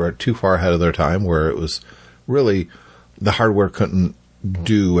you think they were too far ahead of their time, where it was really the hardware couldn't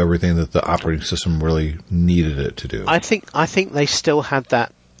do everything that the operating system really needed it to do? I think they still had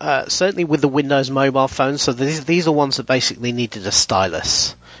that, certainly with the Windows Mobile phones. So these are ones that basically needed a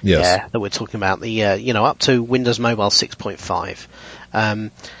stylus. Yes. Yeah, that we're talking about, the up to Windows Mobile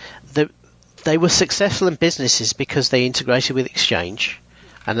 6.5. They were successful in businesses because they integrated with Exchange,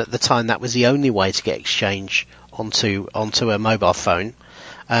 and at the time that was the only way to get Exchange onto a mobile phone.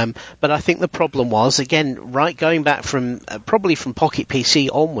 But I think the problem was, again, right going back from probably from Pocket PC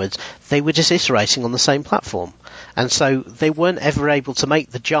onwards, they were just iterating on the same platform, and so they weren't ever able to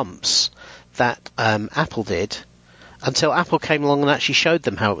make the jumps that Apple did, until Apple came along and actually showed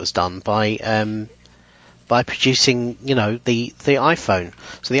them how it was done by producing, the iPhone.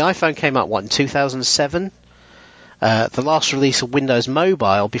 So the iPhone came out, in 2007? The last release of Windows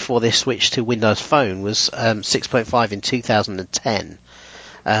Mobile before they switched to Windows Phone was 6.5 in 2010.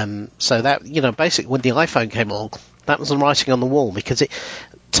 So that, basically when the iPhone came along, that was the writing on the wall, because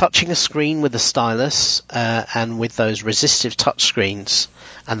touching a screen with a stylus, and with those resistive touch screens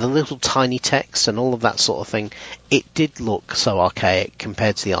and the little tiny text and all of that sort of thing, it did look so archaic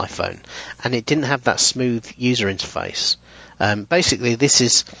compared to the iPhone, and it didn't have that smooth user interface. Basically,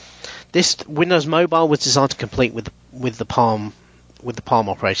 this Windows Mobile was designed to compete with the Palm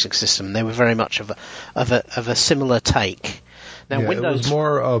operating system. They were very much of a similar take. Now, Windows, it was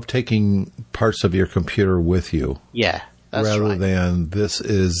more of taking parts of your computer with you. Yeah. That's rather right. than this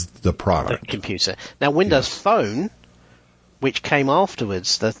is the product. The computer. Now, Windows Phone, which came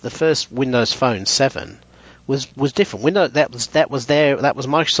afterwards, the first Windows Phone 7 was different. Windows that was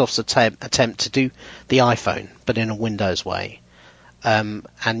Microsoft's attempt to do the iPhone, but in a Windows way. And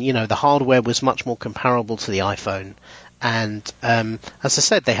the hardware was much more comparable to the iPhone. And as I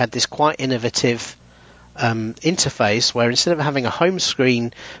said, they had this quite innovative interface where instead of having a home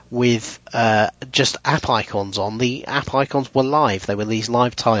screen with just app icons on, the app icons were live. They were these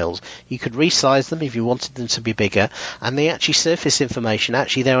live tiles. You could resize them if you wanted them to be bigger, and they actually surface information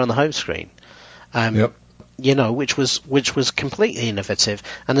actually there on the home screen. Yep. Which was completely innovative.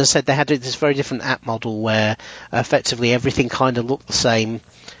 And as I said, they had this very different app model where effectively everything kind of looked the same.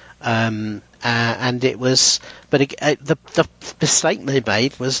 And it was, but the mistake they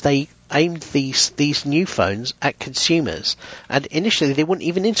made was they aimed these new phones at consumers, and initially they wouldn't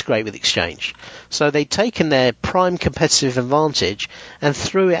even integrate with Exchange. So they'd taken their prime competitive advantage and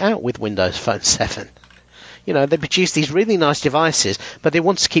threw it out with Windows Phone 7. They produced these really nice devices, but they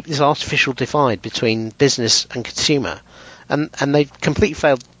wanted to keep this artificial divide between business and consumer, and they completely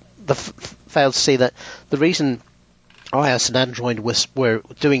failed to see that the reason iOS and Android were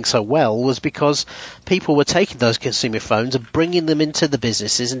doing so well was because people were taking those consumer phones and bringing them into the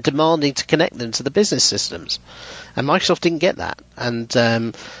businesses and demanding to connect them to the business systems. And Microsoft didn't get that. And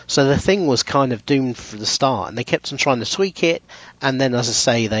so the thing was kind of doomed from the start. And they kept on trying to tweak it. And then, as I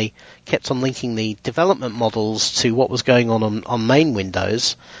say, they kept on linking the development models to what was going on main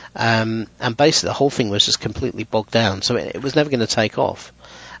Windows. And basically the whole thing was just completely bogged down. So it was never going to take off.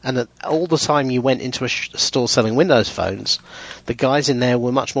 And all the time you went into a store selling Windows phones, the guys in there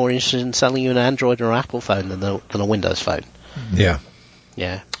were much more interested in selling you an Android or Apple phone than a Windows phone. Yeah.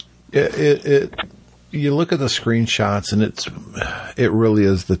 Yeah. You look at the screenshots, and it really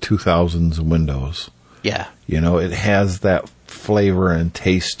is the 2000s Windows. Yeah. It has that flavor and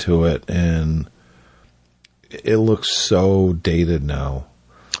taste to it, and it looks so dated now.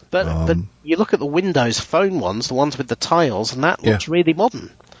 But you look at the Windows Phone ones, the ones with the tiles, and that looks really modern.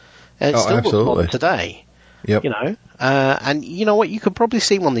 It still looks modern today. Yep. You know, and you know what? You could probably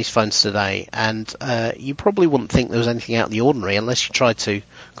see one of these phones today, and you probably wouldn't think there was anything out of the ordinary unless you tried to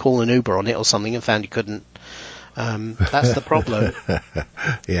call an Uber on it or something and found you couldn't. That's the problem.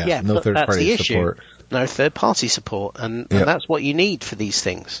 No third-party support. No third-party support, and that's what you need for these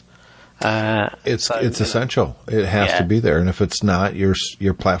things. It's essential. It has to be there, and if it's not,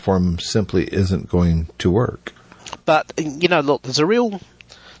 your platform simply isn't going to work. But you know, look, there's a real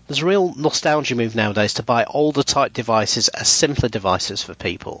nostalgia move nowadays to buy older type devices as simpler devices for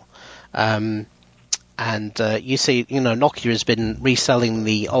people. And you see, you know, Nokia has been reselling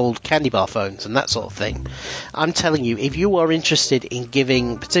the old candy bar phones and that sort of thing. I'm telling you, if you are interested in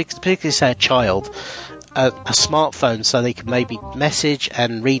giving, particularly say a child, a smartphone so they can maybe message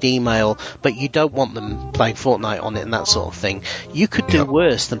and read email, but you don't want them playing Fortnite on it and that sort of thing, you could do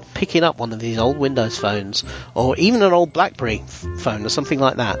worse than picking up one of these old Windows phones or even an old BlackBerry phone or something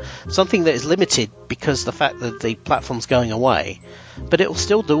like that. Something that is limited because the fact that the platform's going away, but it will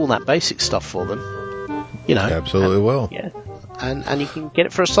still do all that basic stuff for them. You know, absolutely will. Yeah, and you can get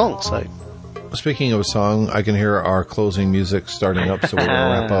it for a song. So, speaking of a song, I can hear our closing music starting up. So we're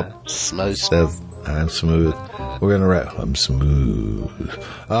gonna wrap up. Smooth. I'm smooth. I'm smooth.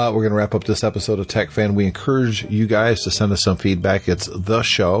 We're gonna wrap up this episode of Tech Fan. We encourage you guys to send us some feedback. It's the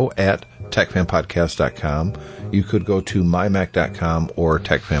show at techfanpodcast.com. You could go to mymac.com or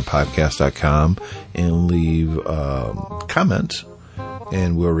techfanpodcast.com and leave comments,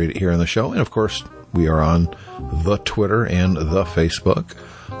 and we'll read it here on the show. And of course, we are on the Twitter and the Facebook,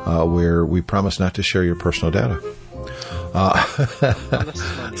 where we promise not to share your personal data.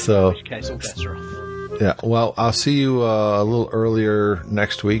 So, in which case, all bets are off. Yeah, well, I'll see you a little earlier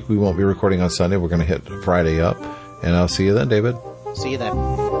next week. We won't be recording on Sunday. We're going to hit Friday up, and I'll see you then, David. See you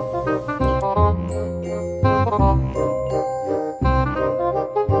then.